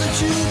 Another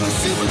tube of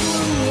super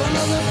glue.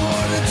 Another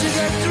border to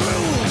get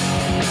through.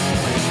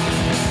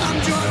 I'm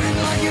driving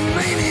like a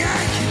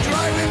maniac.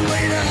 Driving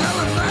way to hell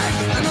and back.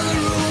 Another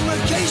room, a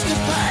case to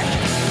pack.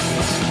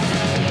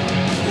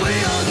 We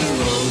are the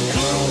road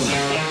crew.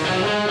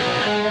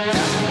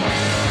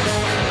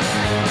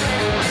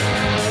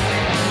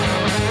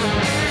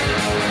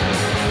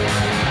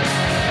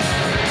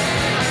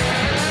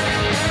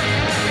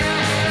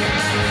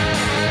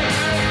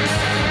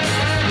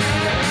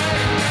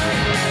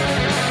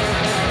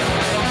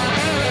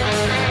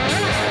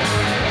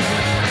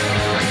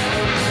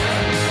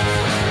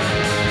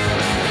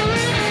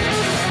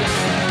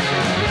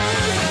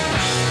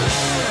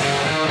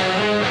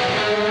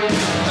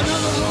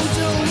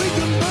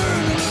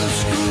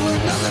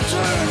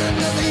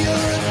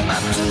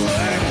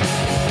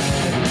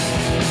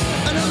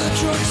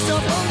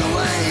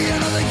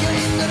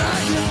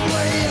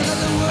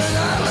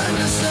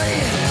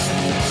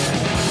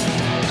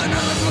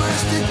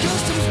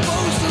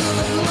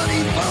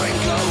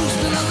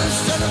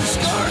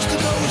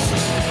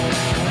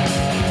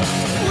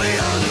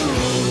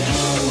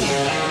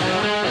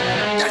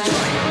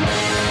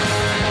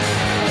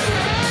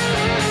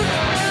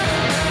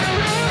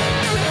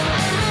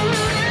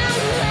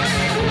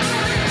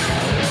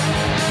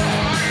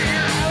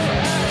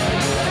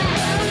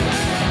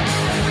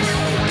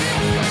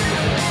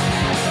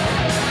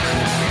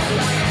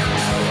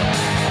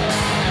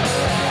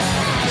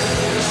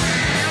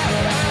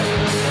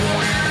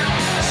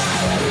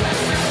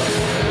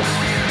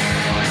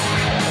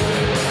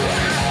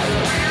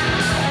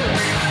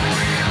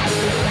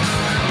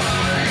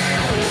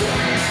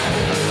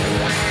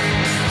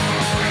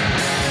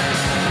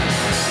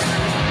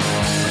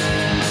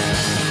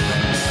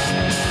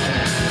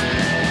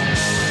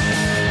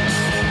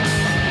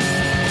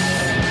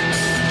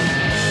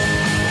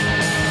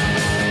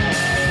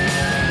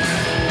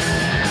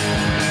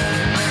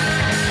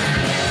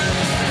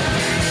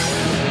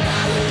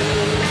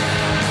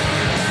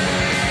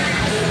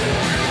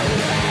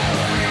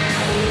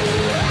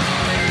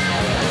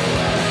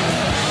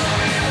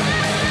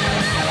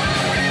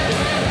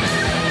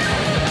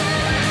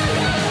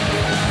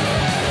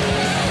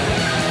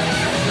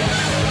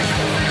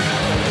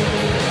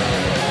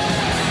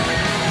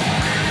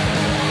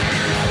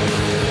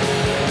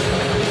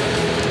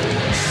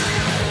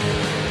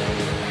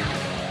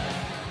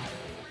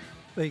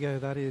 There you go,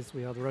 that is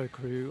We Are the Road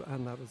Crew,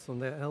 and that was on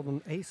their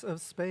album Ace of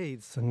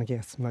Spades. And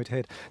yes,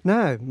 Motorhead.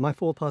 Now, my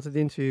fourth part of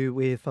the interview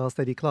with Fast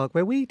Eddie Clarke,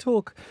 where we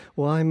talk,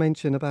 well, I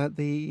mention about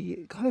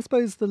the, I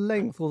suppose, the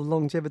length or the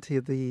longevity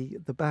of the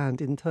band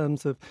in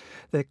terms of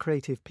their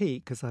creative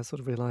peak, because I sort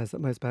of realise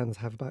that most bands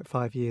have about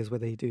 5 years where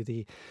they do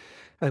the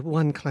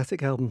one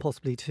classic album,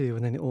 possibly two,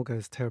 and then it all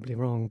goes terribly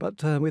wrong.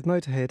 But with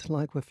Motorhead,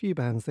 like a few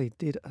bands, they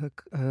did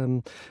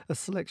a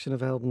selection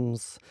of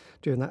albums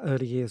during that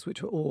early years,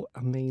 which were all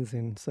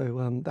amazing.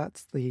 So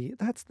that's the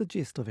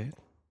gist of it.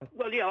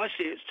 Well, yeah, I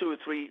see it's two or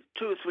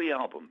three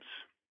albums.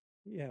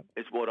 Yeah.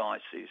 It's what I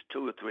see. It's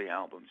 2 or 3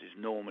 albums. Is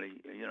normally,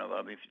 you know,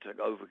 I mean, if you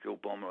take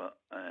Overkill, Bomber,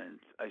 and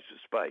Ace of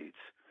Spades.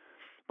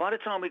 By the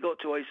time we got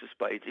to Ace of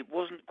Spades, it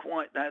wasn't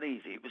quite that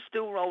easy. It was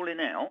still rolling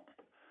out,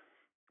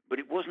 but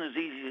it wasn't as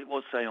easy as it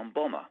was, say, on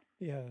Bomber.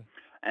 Yeah.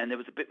 And there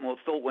was a bit more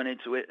thought went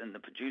into it, and the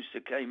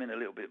producer came in a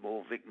little bit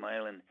more, Vic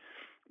Mail, and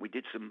we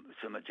did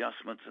some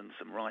adjustments and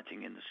some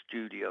writing in the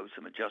studio,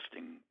 some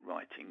adjusting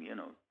writing, you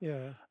know.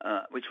 Yeah.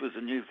 Which was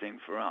a new thing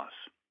for us.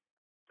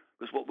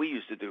 Because what we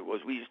used to do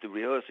was we used to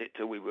rehearse it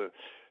till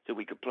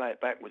we could play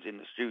it backwards in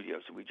the studio.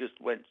 So we just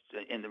went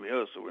in the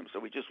rehearsal room. So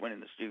we just went in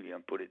the studio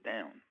and put it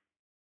down.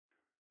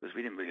 Because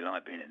we didn't really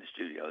like being in the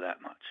studio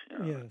that much. You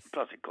know? Yes.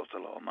 Plus it cost a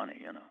lot of money,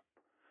 you know.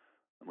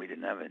 And we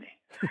didn't have any.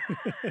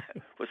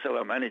 Well, so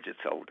our manager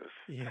told us.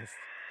 Yes.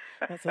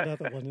 That's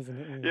another one, isn't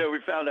it? Yeah, we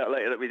found out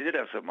later that we did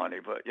have some money,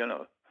 but, you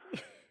know,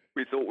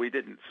 we thought we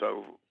didn't.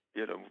 So,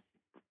 you know,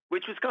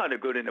 which was kind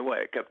of good in a way.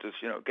 It kept us,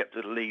 you know, kept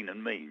us lean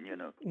and mean, you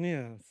know.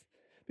 Yes.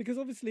 Because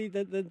obviously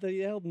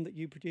the album that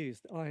you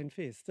produced, Iron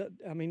Fist,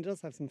 I mean, it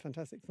does have some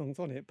fantastic songs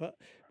on it, but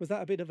was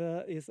that a bit of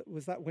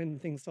was that when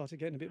things started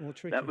getting a bit more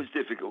tricky? That was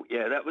difficult,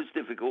 yeah, that was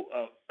difficult.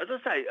 As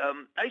I say,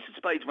 Ace of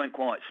Spades went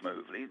quite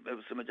smoothly. There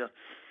was some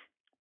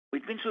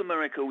We'd been to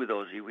America with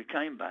Ozzy, we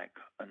came back,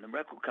 and the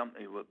record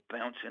company were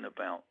bouncing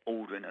about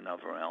ordering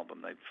another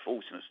album. They were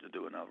forcing us to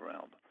do another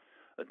album.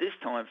 At this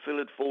time, Phil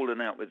had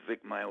fallen out with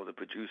Vic Mail, the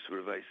producer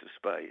of Ace of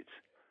Spades,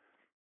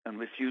 and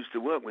refused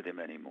to work with him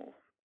anymore,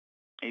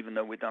 even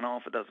though we'd done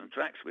half a dozen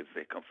tracks with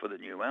Vic for the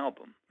new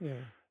album.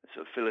 Yeah.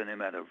 So Phil and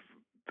him had a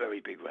very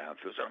big row.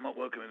 Phil said, I'm not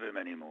working with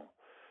him anymore.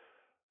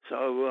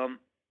 So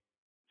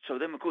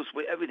then, of course,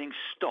 everything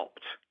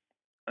stopped,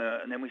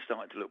 and then we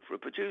started to look for a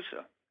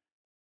producer.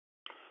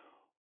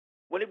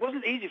 Well, it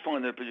wasn't easy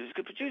finding a producer,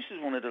 because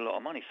producers wanted a lot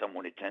of money. Some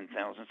wanted 10,000,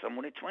 some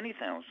wanted 20,000.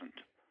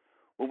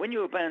 Well, when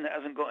you're a band that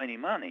hasn't got any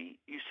money,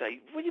 you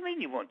say, what do you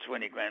mean you want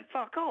 20 grand?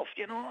 Fuck off,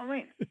 you know what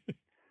I mean?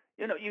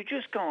 You know, you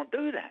just can't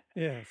do that.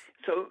 Yes.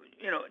 So,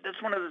 you know,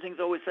 that's one of the things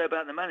I always say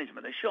about the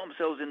management. They shot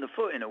themselves in the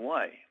foot in a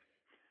way.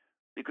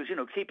 Because, you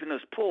know, keeping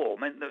us poor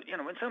meant that, you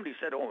know, when somebody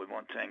said, oh, we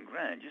want 10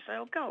 grand, you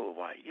say, oh, go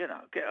away, you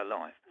know, get a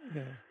life.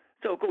 Yeah.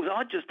 So, of course,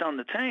 I'd just done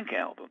the Tank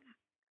album,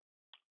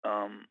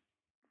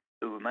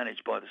 who were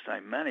managed by the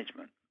same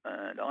management,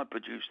 and I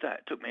produced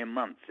that. It took me a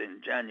month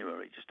in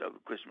January, just over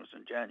Christmas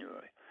and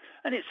January,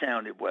 and it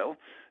sounded well.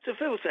 So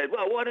Phil said,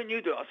 well, why don't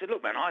you do it? I said,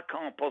 look, man, I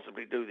can't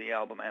possibly do the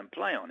album and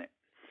play on it.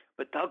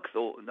 But Doug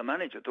thought, the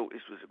manager thought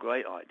this was a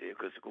great idea,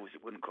 because, of course,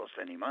 it wouldn't cost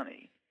any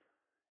money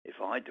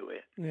if I do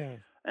it. Yeah.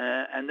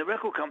 And the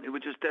record company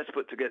were just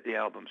desperate to get the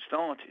album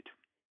started.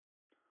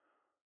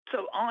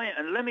 So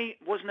and Lemmy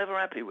was never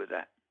happy with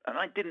that, and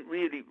I didn't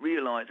really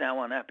realise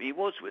how unhappy he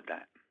was with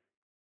that.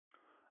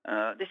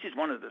 This is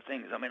one of the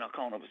things, I mean, I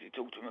can't obviously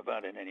talk to him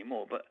about it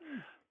anymore, but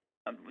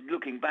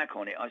looking back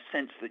on it, I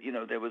sensed that, you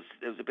know, there was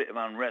a bit of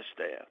unrest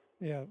there.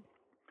 Yeah.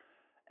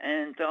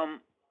 And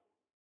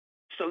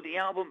so the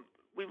album,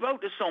 we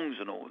wrote the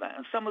songs and all that,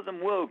 and some of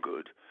them were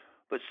good,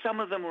 but some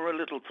of them were a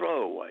little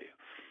throwaway.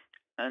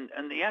 And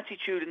the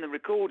attitude in the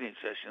recording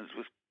sessions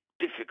was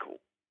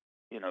difficult.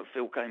 You know,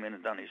 Phil came in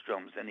and done his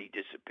drums, then he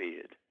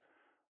disappeared.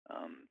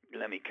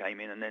 Lemmy came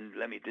in, and then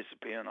Lemmy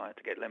disappeared, and I had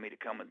to get Lemmy to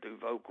come and do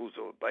vocals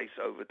or bass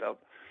overdub.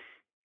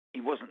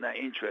 He wasn't that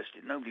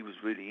interested. Nobody was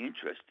really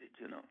interested,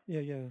 you know.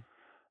 Yeah, yeah.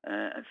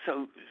 And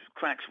so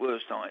cracks were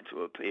starting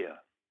to appear.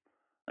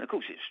 And, of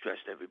course, it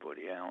stressed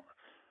everybody out.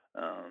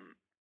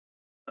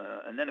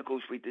 And then, of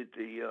course, we did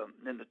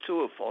then the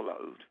tour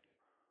followed.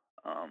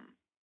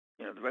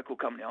 You know, the record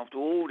company, after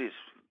all this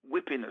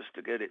whipping us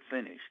to get it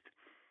finished,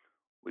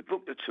 we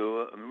booked the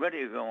tour and we're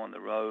ready to go on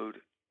the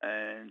road,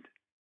 and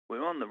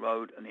we're on the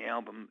road and the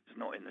album is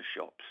not in the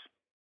shops.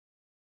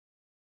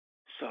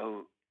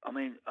 So, I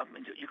mean,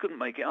 you couldn't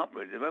make it up,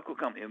 really. The record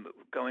company were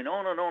going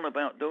on and on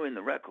about doing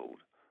the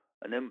record,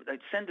 and then they'd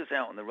send us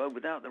out on the road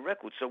without the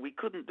record, so we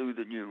couldn't do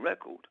the new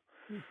record.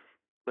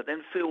 But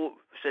then Phil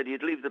said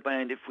he'd leave the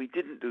band if we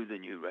didn't do the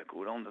new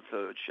record on the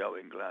third show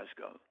in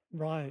Glasgow.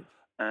 Right.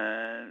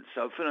 And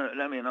so Phil and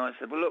Lemmy and I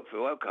said, well, look,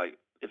 Phil, okay,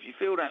 if you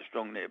feel that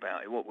strongly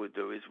about it, what we'll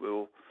do is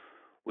we'll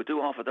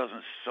do half a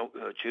dozen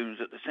tunes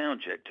at the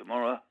sound check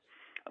tomorrow,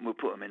 and we'll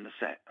put them in the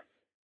set.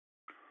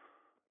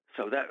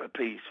 So that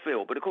appeased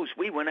Phil. But, of course,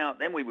 we went out,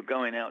 then we were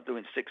going out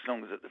doing 6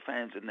 songs that the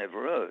fans had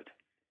never heard.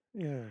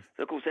 Yes.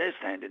 So, of course, they're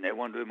standing there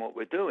wondering what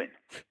we're doing.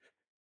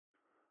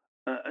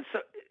 And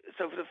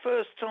so for the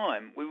first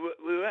time, we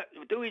were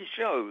doing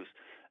shows,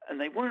 and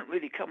they weren't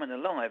really coming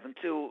alive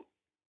until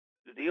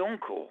the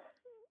encore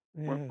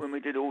Yes. when we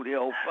did all the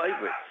old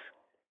favourites.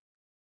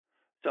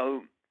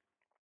 So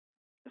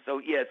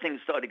yeah,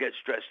 things started to get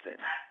stressed then.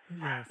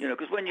 Yes. You know,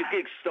 because when your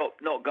gigs stop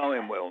not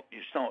going well, you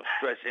start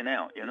stressing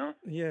out. You know.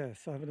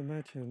 Yes, I would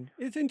imagine.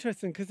 It's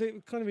interesting because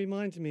it kind of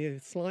reminded me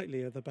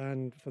slightly of the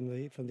band from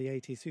the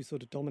 80s who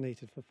sort of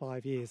dominated for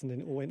 5 years and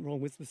then it all went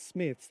wrong. Was the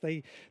Smiths?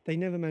 They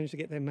never managed to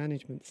get their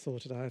management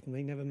sorted out, and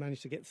they never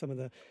managed to get some of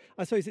the.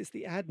 I suppose it's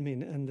the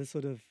admin and the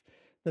sort of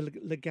the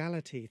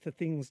legality. The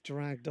things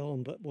dragged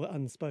on but were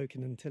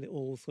unspoken until it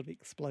all sort of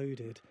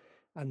exploded,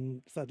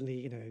 and suddenly,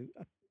 you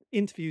know,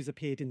 interviews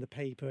appeared in the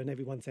paper and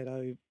everyone said,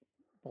 "Oh,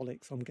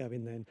 bollocks, I'm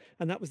going then,"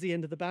 and that was the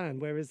end of the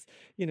band. Whereas,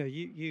 you know,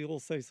 you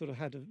also sort of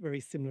had a very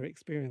similar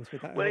experience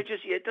with that. Well, it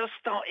does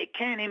start. It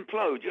can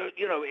implode.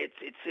 You know,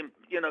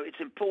 it's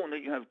important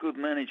that you have good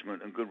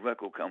management and good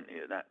record company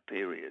at that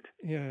period.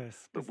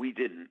 Yes, But we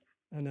didn't.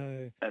 I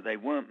know. They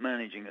weren't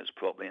managing us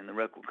properly, and the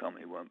record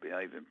company weren't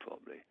behaving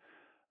properly.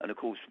 And of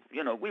course,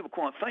 you know, we were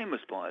quite famous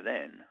by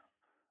then.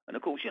 And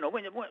of course, you know,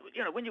 when you've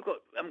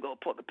haven't got a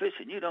pot to piss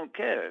in, you don't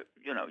care.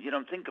 You know, you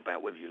don't think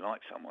about whether you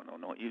like someone or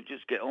not. You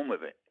just get on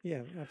with it.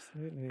 Yeah,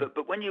 absolutely.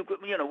 But when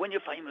when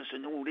you're famous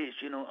and all this,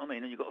 you know what I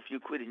mean, and you've got a few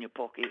quid in your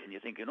pocket and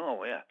you're thinking,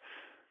 oh yeah,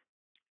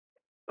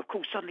 of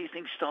course suddenly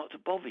things start to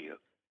bother you.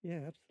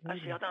 Yeah, absolutely.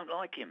 Actually, I don't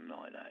like him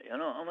like that. You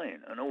know what I mean,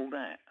 and all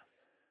that.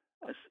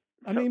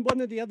 I mean, one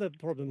of the other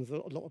problems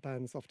that a lot of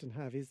bands often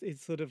have is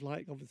sort of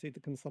like obviously the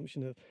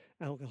consumption of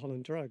alcohol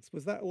and drugs.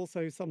 Was that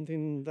also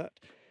something that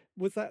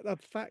was that a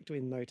factor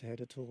in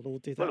Motorhead at all, or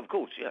did Well, that? of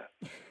course, yeah.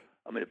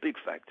 I mean, a big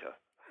factor.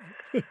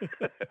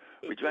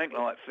 We drank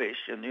like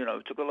fish, and you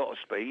know, took a lot of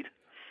speed,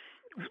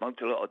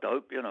 smoked a lot of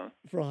dope, you know,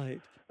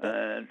 Right.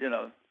 and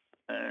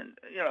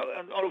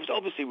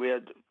obviously we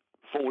had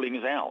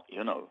fallings out,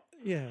 you know,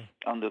 Yeah.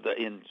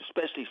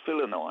 especially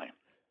Phil and I.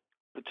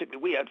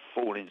 Particularly, we had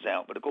fallings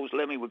out, but of course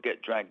Lemmy would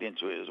get dragged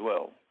into it as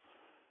well.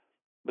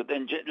 But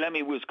then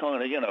Lemmy was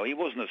kind of, you know, he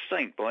wasn't a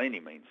saint by any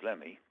means,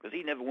 Lemmy, because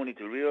he never wanted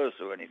to rehearse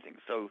or anything.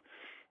 So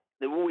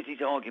there were always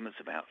these arguments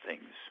about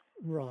things.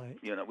 Right.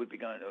 You know, we'd be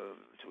going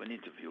to an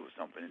interview or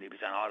something, and he'd be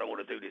saying, oh, I don't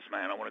want to do this,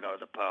 man. I want to go to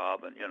the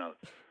pub, and, you know.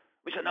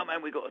 We said, no,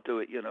 man, we got to do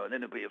it, you know, and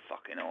then there'd be a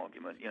fucking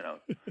argument, you know.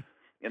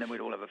 And then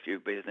we'd all have a few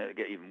beers, and it'd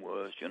get even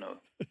worse, you know.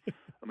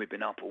 And we'd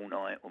been up all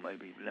night, or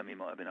maybe Lemmy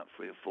might have been up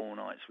 3 or 4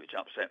 nights, which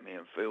upset me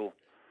and Phil.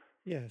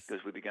 Yes.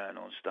 Because we'd be going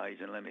on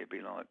stage and Lemmy would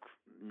be like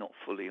not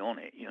fully on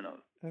it, you know.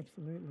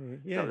 Absolutely.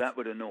 Yes. So that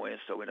would annoy us,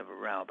 so we'd have a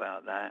row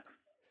about that.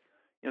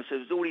 You know, so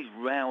there's all these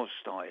rows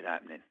started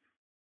happening.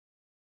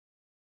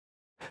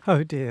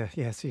 Oh dear,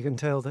 yes, you can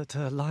tell that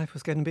life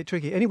was getting a bit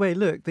tricky. Anyway,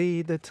 look,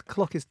 the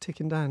clock is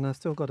ticking down. I've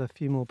still got a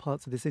few more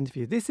parts of this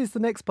interview. This is the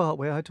next part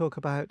where I talk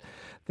about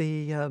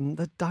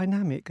the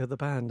dynamic of the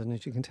band, and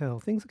as you can tell,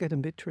 things are getting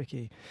a bit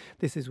tricky.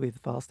 This is with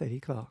Fast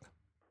Eddie Clarke.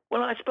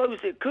 Well, I suppose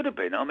it could have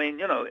been. I mean,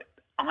 you know,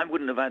 I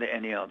wouldn't have had it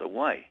any other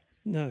way.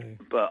 No.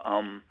 But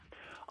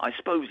I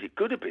suppose it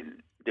could have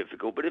been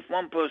difficult. But if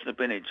one person had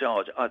been in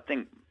charge, I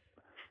think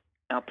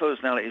our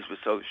personalities were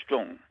so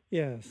strong.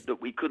 Yes. That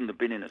we couldn't have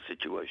been in a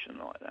situation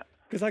like that.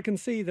 Because I can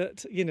see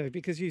that, you know,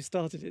 because you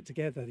started it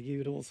together, you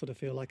would all sort of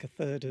feel like a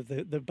third of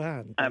the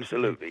band. Basically.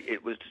 Absolutely.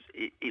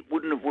 It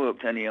wouldn't have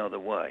worked any other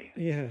way.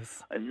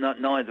 Yes. And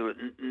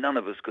none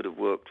of us could have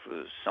worked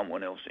for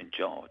someone else in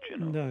charge, you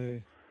know.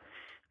 No.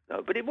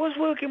 No, but it was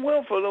working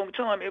well for a long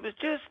time. It was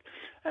just,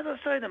 as I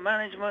say, the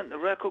management, the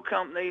record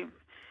company,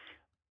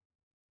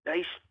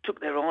 they took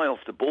their eye off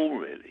the ball,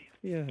 really.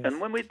 Yes. And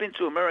when we'd been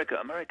to America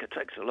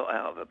takes a lot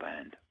out of a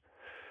band.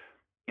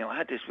 You know, I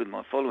had this with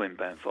my following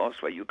band,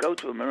 Fastway. You go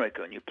to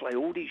America and you play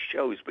all these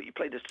shows, but you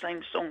play the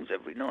same songs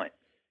every night.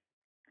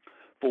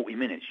 40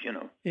 minutes, you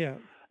know. Yeah.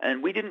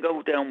 And we didn't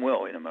go down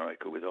well in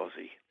America with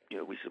Ozzy. You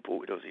know, we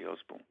supported Ozzy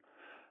Osbourne.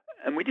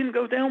 And we didn't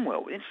go down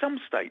well. In some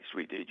states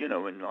we did, you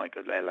know, in like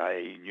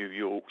LA, New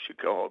York,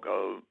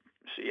 Chicago,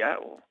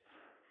 Seattle.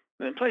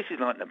 But in places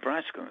like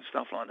Nebraska and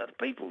stuff like that,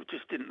 people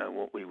just didn't know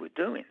what we were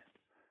doing.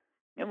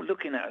 You know,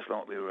 looking at us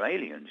like we were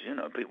aliens, you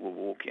know, people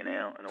were walking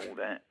out and all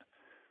that.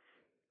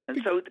 And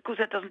so, of course,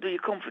 that doesn't do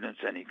your confidence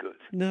any good.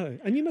 No.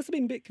 And you must have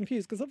been a bit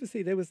confused because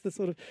obviously there was the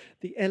sort of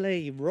the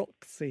LA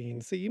rock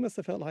scene. So you must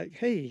have felt like,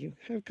 hey,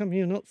 how come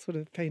you're not sort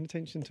of paying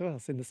attention to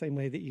us in the same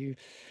way that you,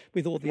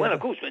 with all the Well, other...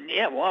 of course,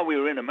 yeah, while we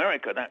were in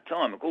America at that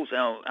time, of course,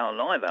 our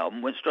live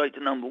album went straight to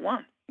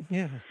 #1.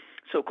 Yeah.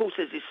 So, of course,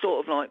 there's this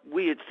sort of like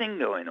weird thing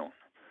going on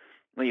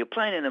where you're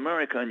playing in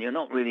America and you're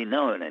not really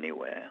known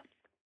anywhere.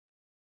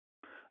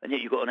 And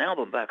yet you've got an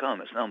album back home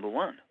that's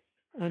 #1.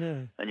 I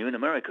know. And you're in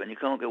America and you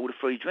can't get all the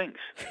free drinks.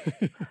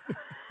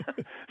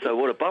 So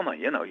what a bummer,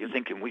 you know. You're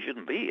thinking we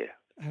shouldn't be here.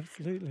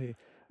 Absolutely.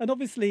 And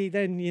obviously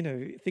then, you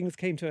know, things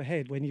came to a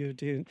head when you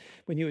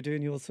were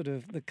doing your sort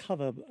of the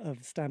cover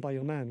of Stand By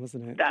Your Man,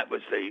 wasn't it? That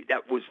was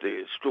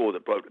the straw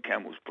that broke the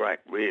camel's back,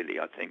 really,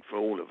 I think, for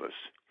all of us.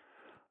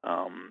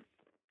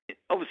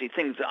 Obviously,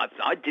 things that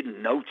I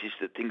didn't notice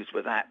that things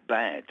were that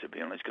bad, to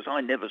be honest, because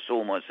I never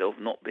saw myself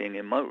not being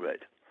in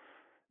Motorhead.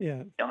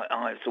 Yeah.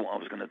 I thought I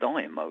was going to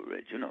die in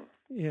Motorhead, you know.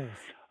 Yes.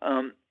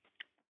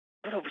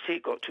 But obviously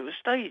it got to a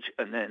stage,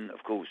 and then,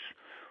 of course,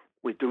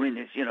 we're doing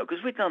this,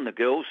 because we'd done the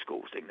girls'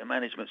 school thing. The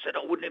management said,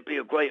 oh, wouldn't it be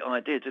a great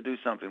idea to do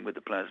something with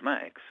the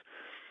Plasmatics?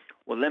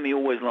 Well, Lemmy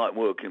always liked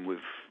working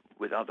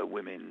with other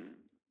women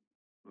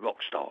rock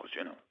stars,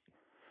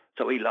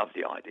 So he loved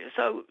the idea.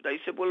 So they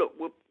said, well,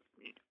 look,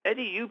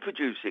 Eddie, you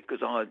produce it,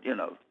 because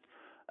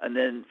and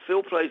then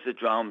Phil plays the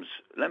drums,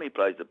 Lemmy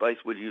plays the bass,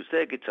 we'll use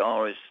their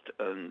guitarist,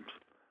 and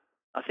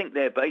I think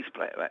their bass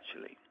player,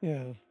 actually.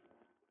 Yeah.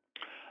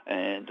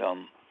 And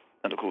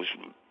of course,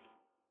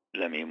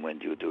 Lemmy and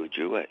Wendy would do a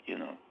duet,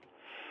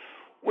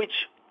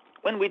 Which,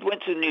 when we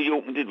went to New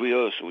York and did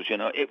rehearsals,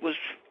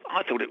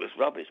 I thought it was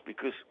rubbish,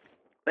 because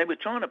they were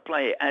trying to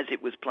play it as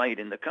it was played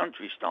in the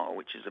country style,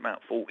 which is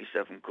about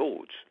 47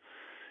 chords.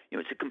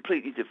 It's a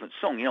completely different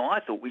song. I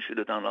thought we should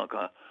have done like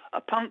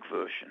a punk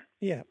version.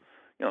 Yeah.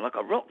 Like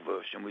a rock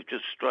version with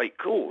just straight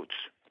chords,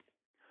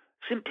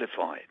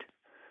 simplified.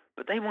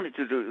 But they wanted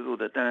to do all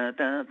the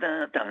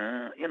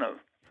da-da-da-da,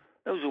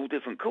 Those are all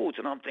different chords.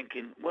 And I'm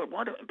thinking, well,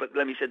 why don't... But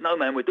Lemmy said, no,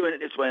 man, we're doing it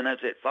this way and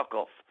that's it. Fuck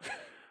off.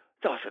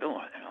 So I said, all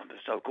right.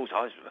 So, of course,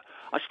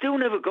 I still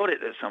never got it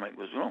that something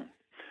was wrong.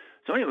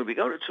 So anyway, we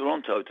go to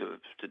Toronto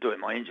to do it.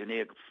 My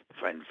engineer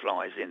friend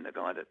flies in, the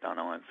guy that done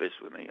Iron Fist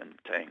with me and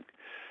Tank.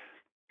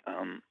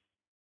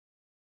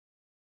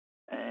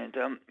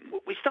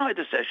 We started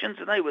the sessions,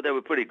 and they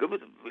were pretty good.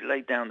 We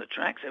laid down the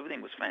tracks.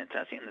 Everything was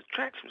fantastic, and the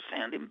tracks were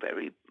sounding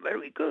very,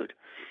 very good.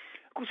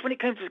 Of course, when it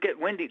came to get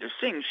Wendy to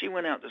sing, she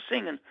went out to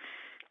sing, and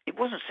it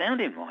wasn't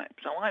sounding right.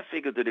 So I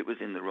figured that it was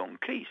in the wrong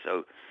key.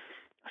 So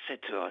I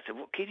said to her,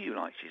 what key do you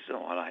like? She said,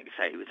 I like to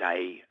say it was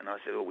A. And I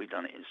said, we've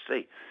done it in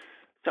C.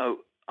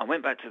 So I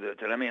went back to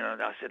Lemmy, and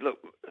I said, look,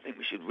 I think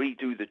we should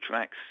redo the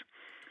tracks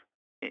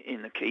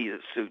in the key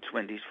that suits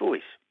Wendy's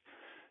voice.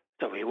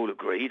 So we all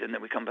agreed, and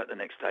then we come back the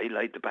next day,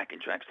 laid the backing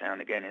tracks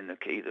down again in the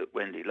key that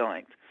Wendy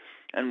liked.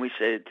 And we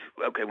said,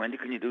 okay, Wendy,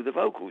 can you do the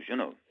vocals,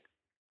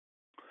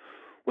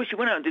 Well, she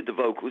went out and did the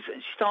vocals,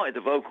 and she started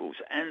the vocals,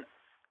 and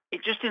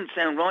it just didn't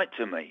sound right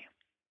to me.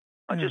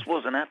 I just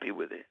wasn't happy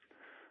with it.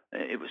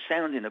 It was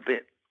sounding a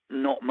bit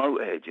not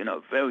Motorhead,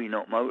 very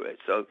not Motorhead.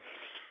 So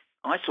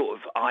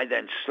I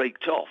then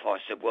sleeked off. I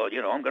said, well,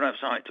 I'm going to have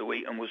something to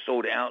eat, and we'll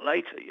sort it out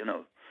later,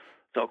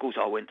 So, of course,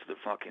 I went to the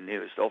fucking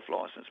nearest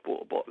off-license,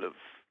 bought a bottle of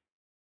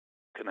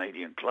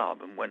Canadian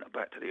Club, and went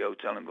back to the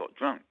hotel and got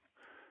drunk,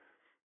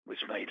 which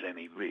made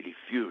Lemmy really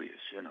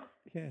furious,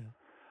 Yeah.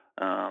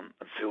 And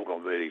Phil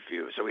got really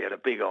furious, so we had a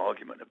big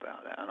argument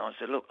about that. And I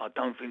said, look, I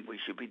don't think we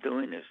should be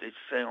doing this. It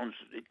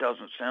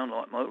doesn't sound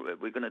like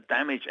Motorhead. We're going to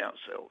damage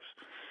ourselves.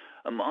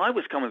 And I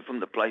was coming from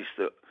the place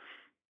that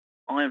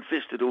Iron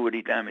Fist had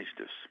already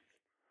damaged us.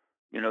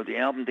 The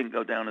album didn't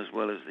go down as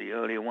well as the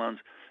earlier ones.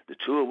 The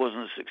tour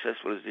wasn't as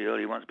successful as the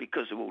earlier ones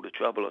because of all the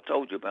trouble I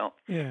told you about.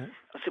 Yeah.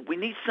 I said, we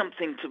need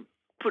something to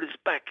put us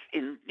back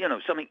in,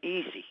 something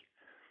easy.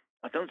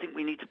 I don't think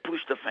we need to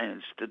push the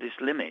fans to this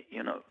limit,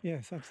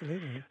 Yes,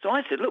 absolutely. So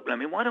I said, look,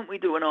 Lemmy, why don't we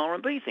do an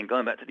R&B thing,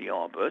 going back to the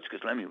Yardbirds,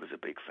 because Lemmy was a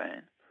big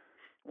fan.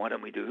 Why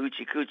don't we do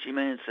Hoochie Coochie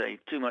Man, say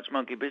Too Much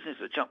Monkey Business,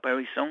 a Chuck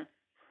Berry song,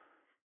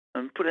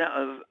 and put out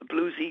a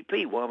blues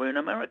EP while we're in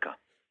America,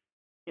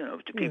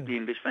 to keep the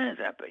English fans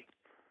happy.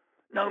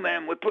 No,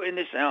 man, we're putting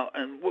this out,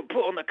 and we'll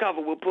put on the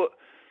cover,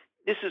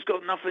 this has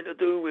got nothing to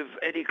do with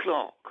Eddie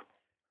Clark.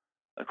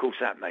 Of course,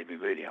 that made me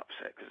really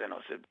upset, because then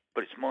I said,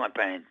 but it's my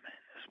band, man,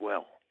 as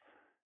well.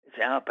 It's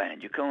our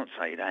band. You can't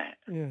say that.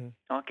 Yeah.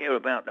 I care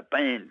about the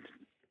band.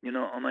 You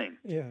know what I mean?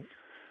 Yeah.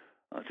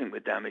 I think we're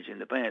damaging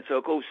the band. So,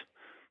 of course,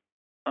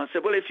 I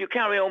said, well, if you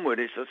carry on with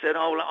this, I said,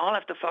 I'll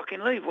have to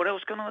fucking leave. What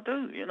else can I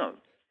do,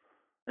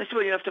 They said,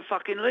 well, you have to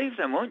fucking leave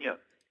then, won't you?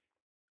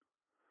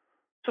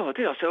 So I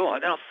did. I said, all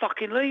right, then I'll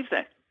fucking leave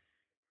then.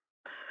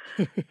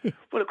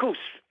 Well, of course,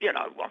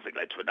 one thing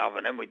led to another,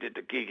 and then we did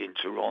the gig in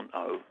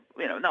Toronto.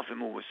 Nothing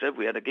more was said.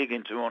 We had a gig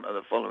in Toronto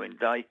the following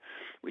day.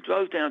 We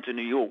drove down to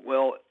New York.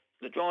 Well,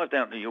 the drive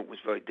down to New York was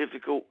very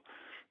difficult.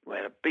 We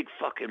had a big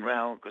fucking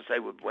row because they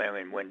were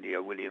wearing Wendy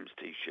O. Williams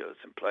T-shirts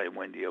and playing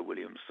Wendy O.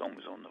 Williams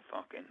songs on the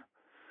fucking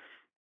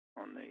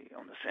on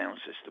the sound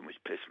system, which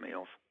pissed me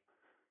off.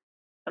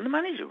 And the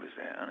manager was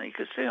there, and he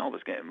could see I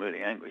was getting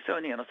really angry. So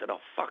in the end, I said,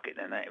 "Oh fuck it,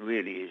 then that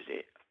really is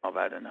it. I've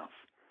had enough."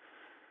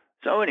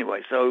 So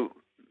anyway,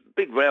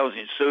 big rows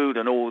ensued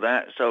and all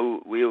that.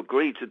 So we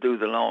agreed to do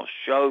the last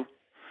show.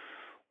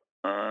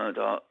 And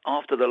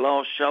after the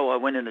last show, I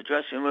went in the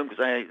dressing room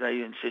because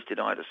they insisted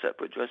I had a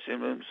separate dressing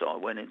room. So I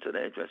went into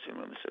their dressing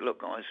room and said,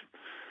 "Look, guys,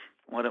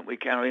 why don't we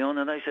carry on?"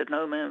 And they said,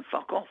 "No, man,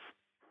 fuck off."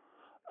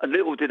 And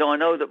little did I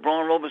know that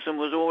Brian Robertson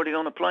was already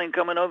on a plane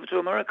coming over to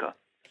America.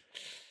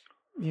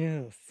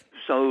 Yes.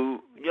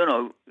 So,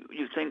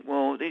 you think,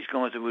 well, these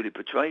guys have really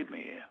betrayed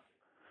me here.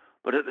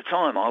 But at the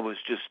time, I was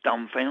just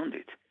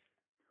dumbfounded.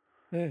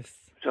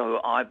 Yes.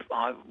 So I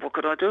what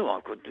could I do?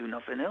 I could do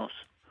nothing else.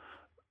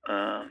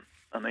 I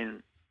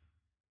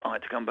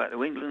had to come back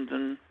to England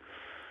and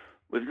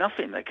with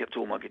nothing. They kept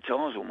all my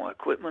guitars, all my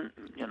equipment.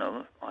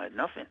 I had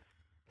nothing.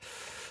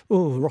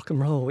 Oh, rock and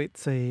roll!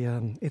 It's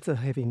a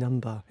heavy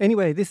number.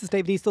 Anyway, this is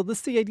David Eastaugh, the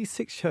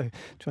C86 show,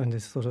 trying to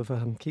sort of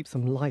keep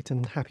some light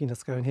and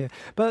happiness going here.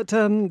 But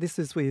this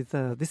is with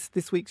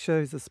this week's show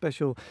is a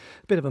special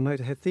bit of a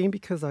Motorhead theme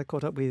because I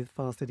caught up with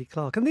Fast Eddie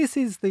Clarke, and this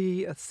is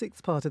the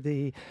sixth part of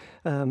the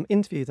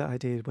interview that I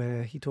did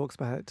where he talks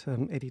about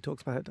Eddie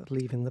talks about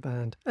leaving the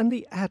band and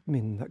the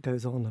admin that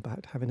goes on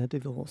about having a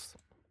divorce.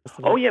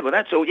 Oh yeah, well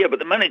that's all. Yeah, but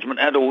the management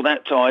had all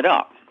that tied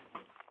up,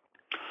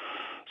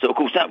 so of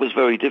course that was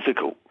very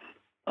difficult.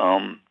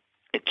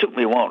 It took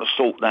me a while to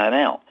sort that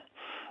out.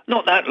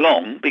 Not that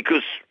long,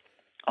 because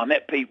I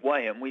met Pete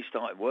Way and we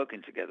started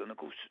working together, and of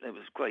course there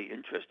was great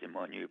interest in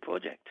my new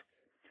project.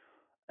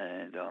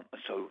 And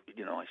so,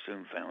 you know, I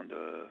soon found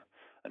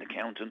an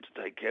accountant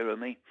to take care of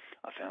me.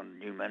 I found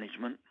new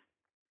management.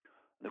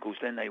 And of course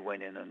then they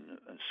went in and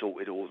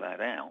sorted all that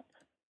out.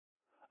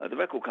 The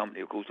record company,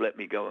 of course, let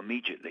me go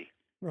immediately.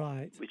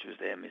 Right. Which was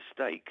their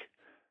mistake.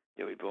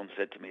 Jerry Braun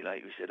said to me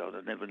later, he said, I'd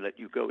have never let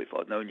you go if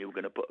I'd known you were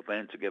going to put a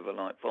band together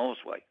like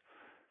Fastway.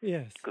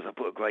 Yes. Because I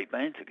put a great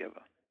band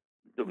together.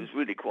 That was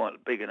really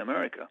quite big in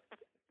America.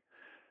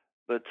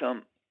 But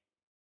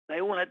they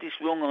all had this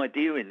wrong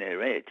idea in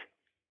their head.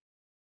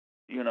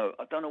 You know,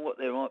 I don't know what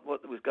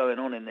was going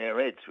on in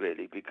their heads,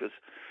 really, because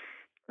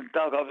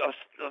Doug, I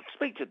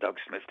speak to Doug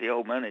Smith, the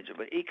old manager,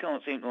 but he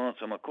can't seem to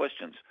answer my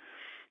questions.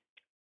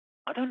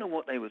 I don't know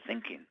what they were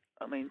thinking.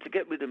 I mean, to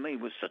get rid of me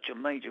was such a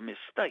major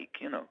mistake,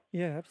 you know.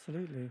 Yeah,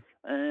 absolutely.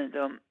 And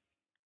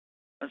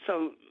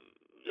so,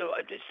 you know,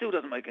 it still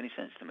doesn't make any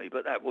sense to me,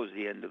 but that was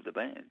the end of the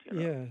band, you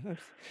know. Yeah.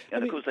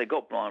 And of course they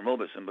got Brian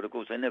Robertson, but of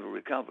course they never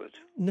recovered.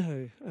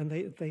 No, and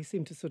they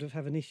seem to sort of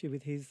have an issue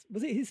with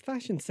was it his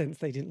fashion sense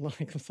they didn't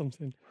like or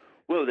something?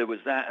 Well, there was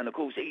that, and of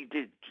course he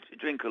did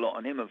drink a lot,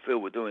 and him and Phil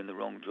were doing the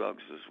wrong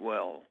drugs as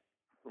well,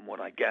 from what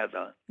I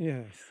gather.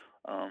 Yes.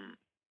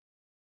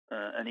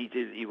 And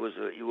he was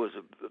a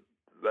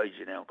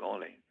raging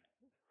alcoholic.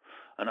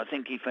 And I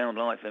think he found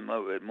life in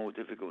Motorhead more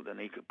difficult than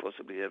he could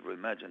possibly ever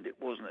imagined. It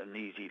wasn't an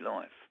easy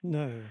life.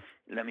 No.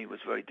 Lemmy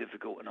was very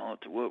difficult and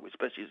hard to work with,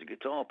 especially as a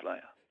guitar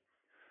player.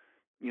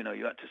 You know,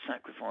 you had to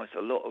sacrifice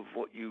a lot of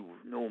what you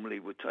normally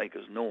would take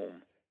as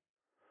norm.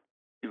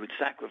 You would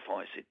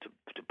sacrifice it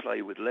to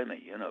play with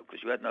Lemmy, you know,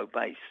 because you had no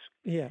bass.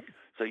 Yeah.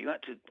 So your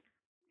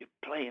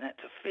playing had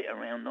to fit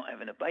around not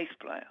having a bass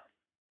player,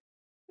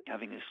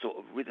 having this sort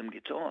of rhythm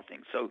guitar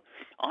thing. So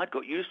I'd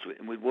got used to it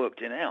and we'd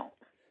worked it out.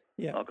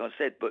 Yeah. Like I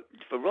said, but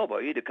for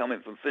Robbo, he'd have come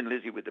in from Thin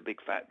Lizzy with the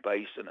big fat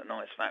bass and a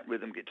nice fat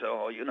rhythm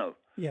guitar, you know.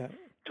 Yeah.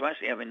 To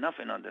actually having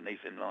nothing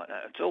underneath him like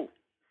that at all.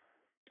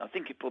 I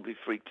think it probably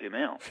freaked him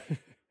out.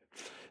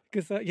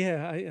 Because, I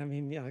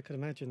mean, I could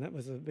imagine that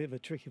was a bit of a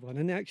tricky one.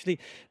 And actually,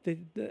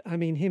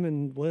 him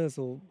and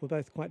Wurzel were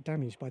both quite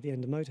damaged by the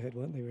end of Motorhead,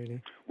 weren't they,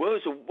 really?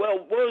 Wurzel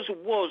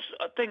was,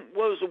 I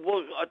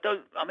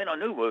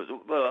knew Wurzel,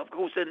 well, of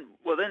course, then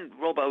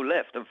Robbo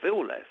left and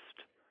Phil left.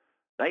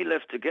 They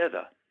left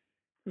together.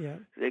 Yeah.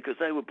 Because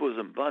they were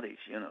bosom buddies,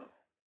 you know.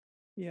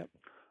 Yep.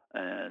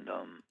 And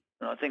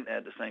I think they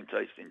had the same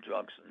taste in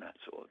drugs and that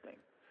sort of thing.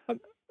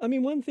 I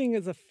mean, one thing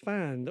as a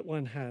fan that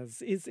one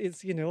has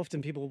is, you know,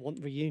 often people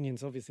want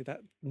reunions. Obviously,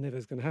 that never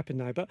is going to happen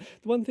now. But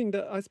the one thing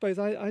that I suppose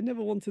I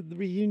never wanted the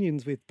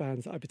reunions with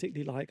bands that I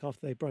particularly like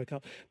after they broke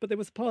up. But there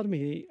was part of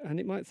me,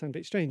 and it might sound a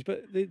bit strange,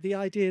 but the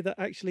idea that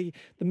actually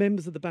the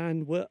members of the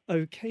band were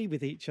okay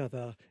with each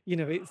other. You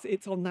know,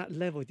 it's on that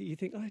level that you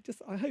think,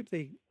 I hope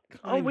they.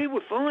 We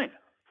were fine.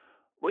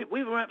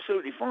 We were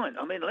absolutely fine.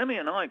 I mean, Lemmy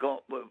and I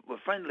were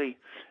friendly.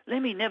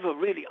 Lemmy never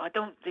really. I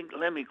don't think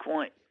Lemmy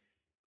quite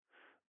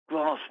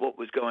grasped what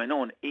was going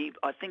on.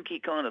 I think he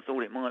kind of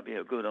thought it might be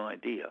a good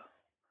idea,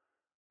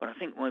 but I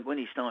think when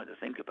he started to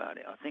think about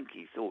it, I think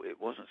he thought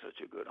it wasn't such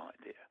a good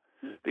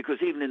idea.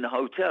 Because even in the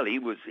hotel, he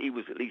was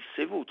at least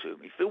civil to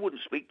me. Phil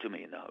wouldn't speak to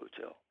me in the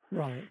hotel.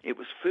 Right. It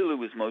was Phil who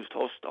was most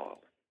hostile.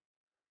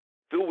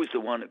 Phil was the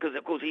one, because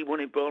of course he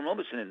wanted Brian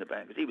Robertson in the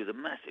band because he was a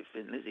massive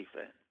Thin Lizzy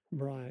fan.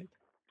 Right.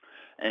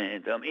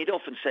 And he'd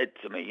often said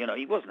to me, you know,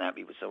 he wasn't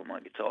happy with some of my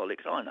guitar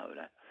licks. I know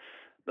that,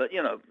 but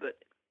you know,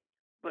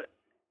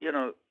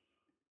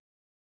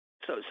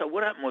 So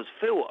what happened was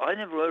Phil. I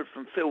never heard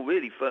from Phil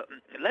really. For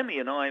Lemmy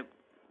and I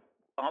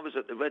was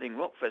at the Reading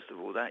Rock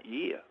Festival that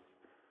year,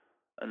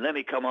 and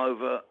Lemmy come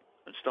over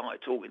and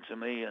started talking to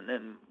me, and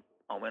then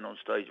I went on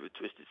stage with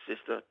Twisted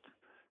Sister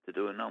to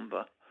do a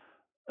number,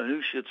 and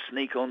who should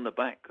sneak on the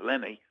back?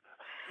 Lemmy.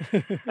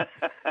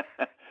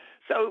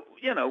 So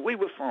you know, we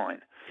were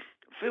fine.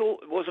 Phil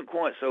wasn't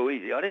quite so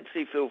easy. I didn't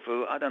see Phil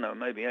for, I don't know,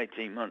 maybe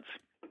 18 months.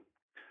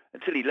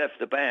 Until he left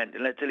the band,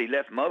 until he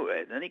left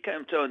Motorhead. And he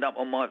turned up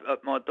on my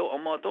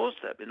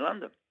doorstep in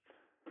London.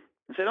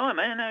 And said, "Hi,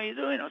 man, how you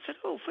doing?" I said,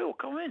 "Oh, Phil,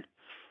 come in."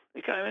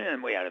 He came in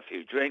and we had a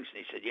few drinks.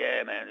 And he said,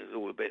 "Yeah, man, it was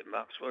all a bit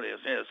much." Well, I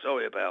said,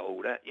 "Sorry about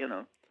all that, you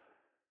know."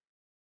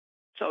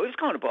 So it's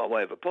kind of by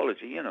way of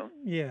apology, you know.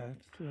 Yeah,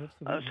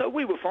 absolutely. So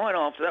we were fine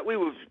after that. We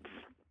were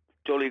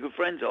jolly good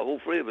friends. All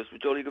three of us were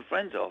jolly good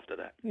friends after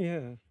that.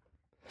 Yeah.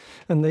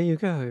 And there you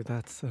go.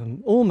 That's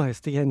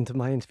almost the end of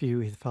my interview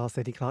with Fast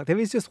Eddie Clarke. There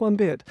is just one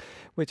bit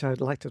which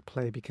I'd like to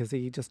play because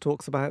he just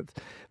talks about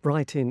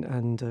writing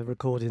and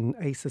recording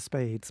Ace of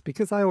Spades,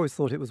 because I always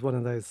thought it was one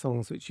of those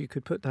songs which you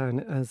could put down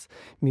as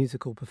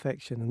musical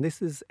perfection. And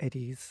this is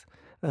Eddie's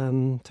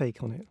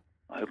take on it.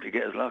 I hope you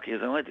get as lucky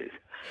as I did.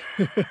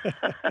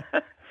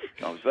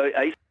 I was very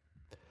ace.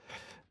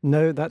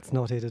 No, that's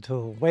not it at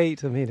all.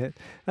 Wait a minute.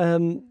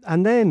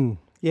 And then,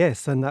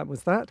 yes, and that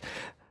was that.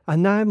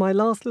 And now my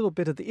last little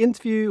bit of the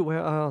interview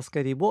where I ask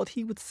Eddie what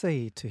he would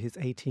say to his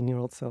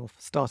 18-year-old self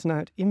starting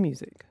out in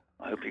music.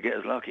 I hope you get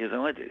as lucky as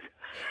I did.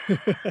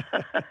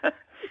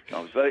 I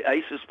was very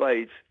ace of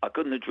spades. I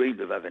couldn't have dreamed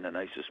of having an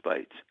ace of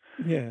spades.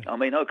 Yeah. I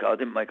mean, okay, I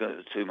didn't make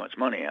too much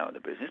money out of the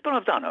business, but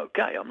I've done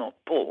okay. I'm not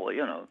poor,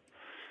 you know.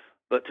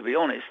 But to be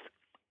honest,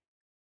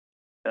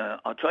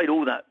 I trade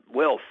all that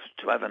wealth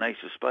to have an ace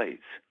of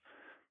spades.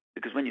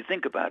 Because when you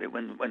think about it,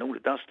 when all the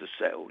dust has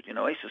settled, you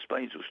know, ace of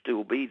spades will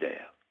still be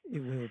there. It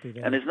will be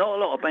there. And there's not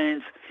a lot of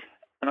bands,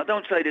 and I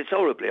don't say this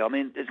horribly, I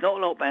mean, there's not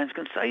a lot of bands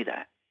can say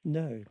that.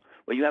 No.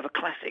 Where you have a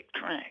classic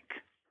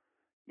track.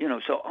 You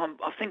know, so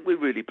I think we're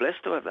really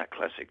blessed to have that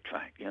classic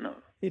track, you know.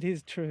 It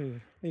is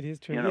true. It is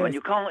true. You know, yes. and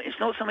you can't, it's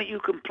not something you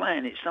can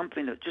plan, it's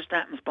something that just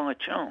happens by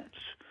chance.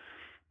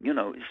 You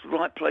know, it's the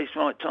right place,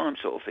 right time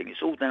sort of thing.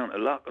 It's all down to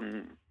luck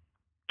and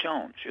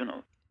chance, you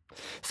know.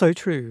 So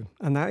true.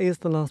 And that is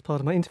the last part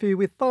of my interview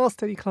with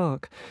Fast Eddie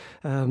Clarke,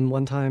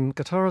 one-time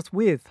guitarist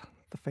with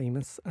the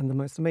famous and the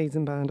most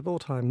amazing band of all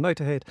time,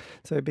 Motorhead.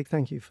 So a big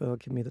thank you for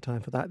giving me the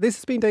time for that. This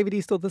has been David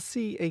Eastaugh, the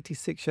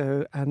C86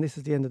 Show, and this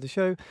is the end of the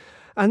show.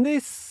 And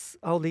this,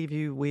 I'll leave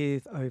you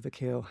with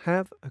Overkill.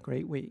 Have a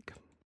great week.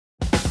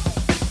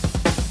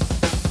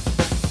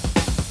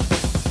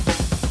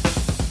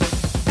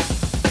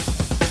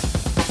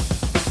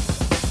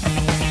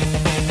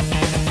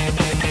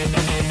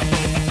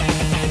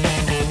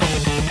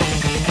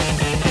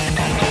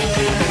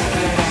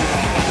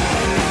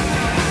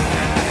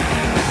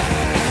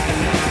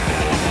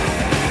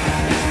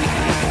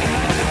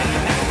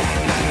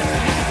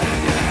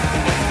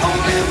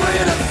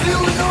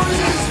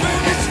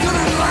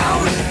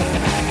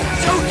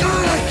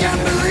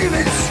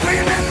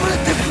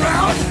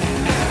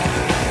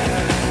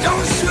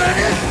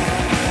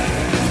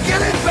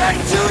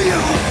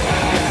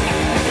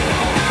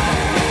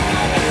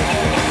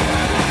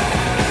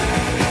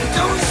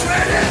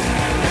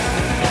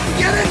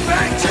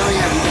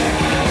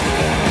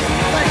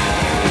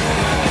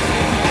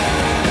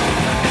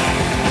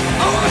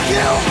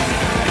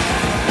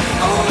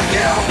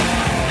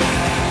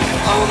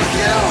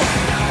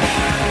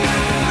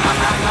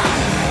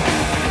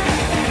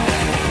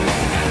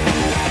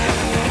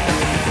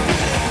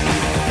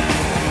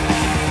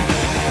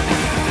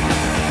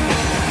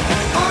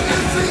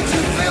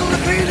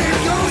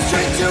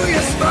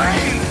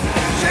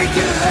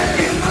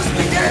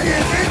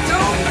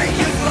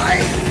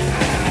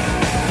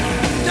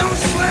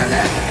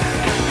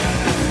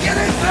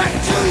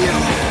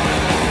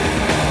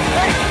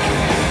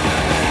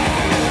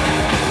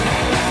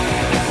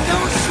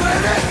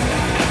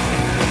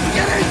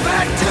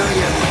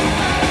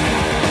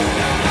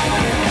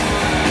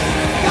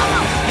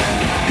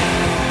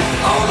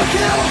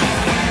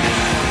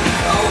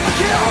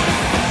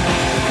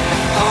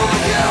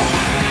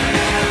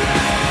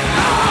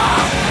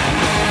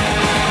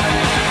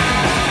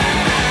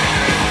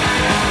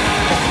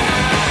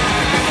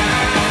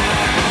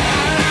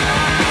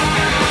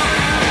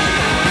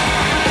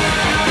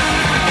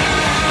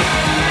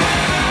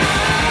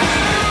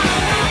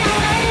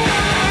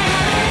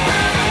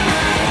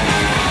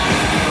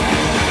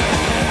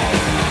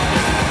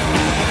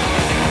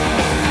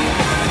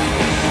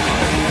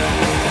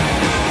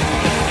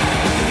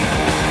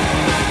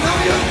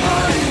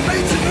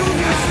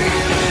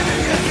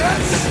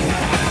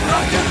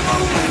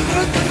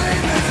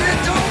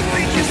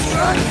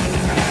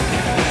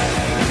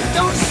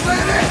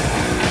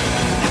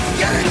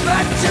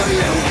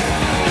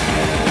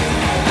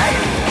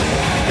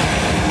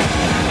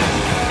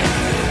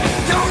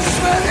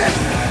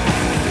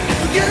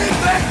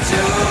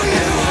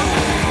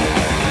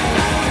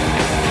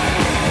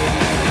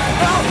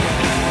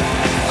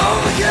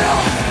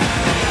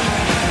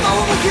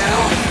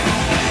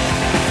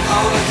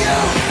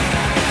 Overkill!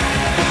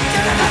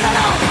 No, no, no,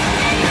 no!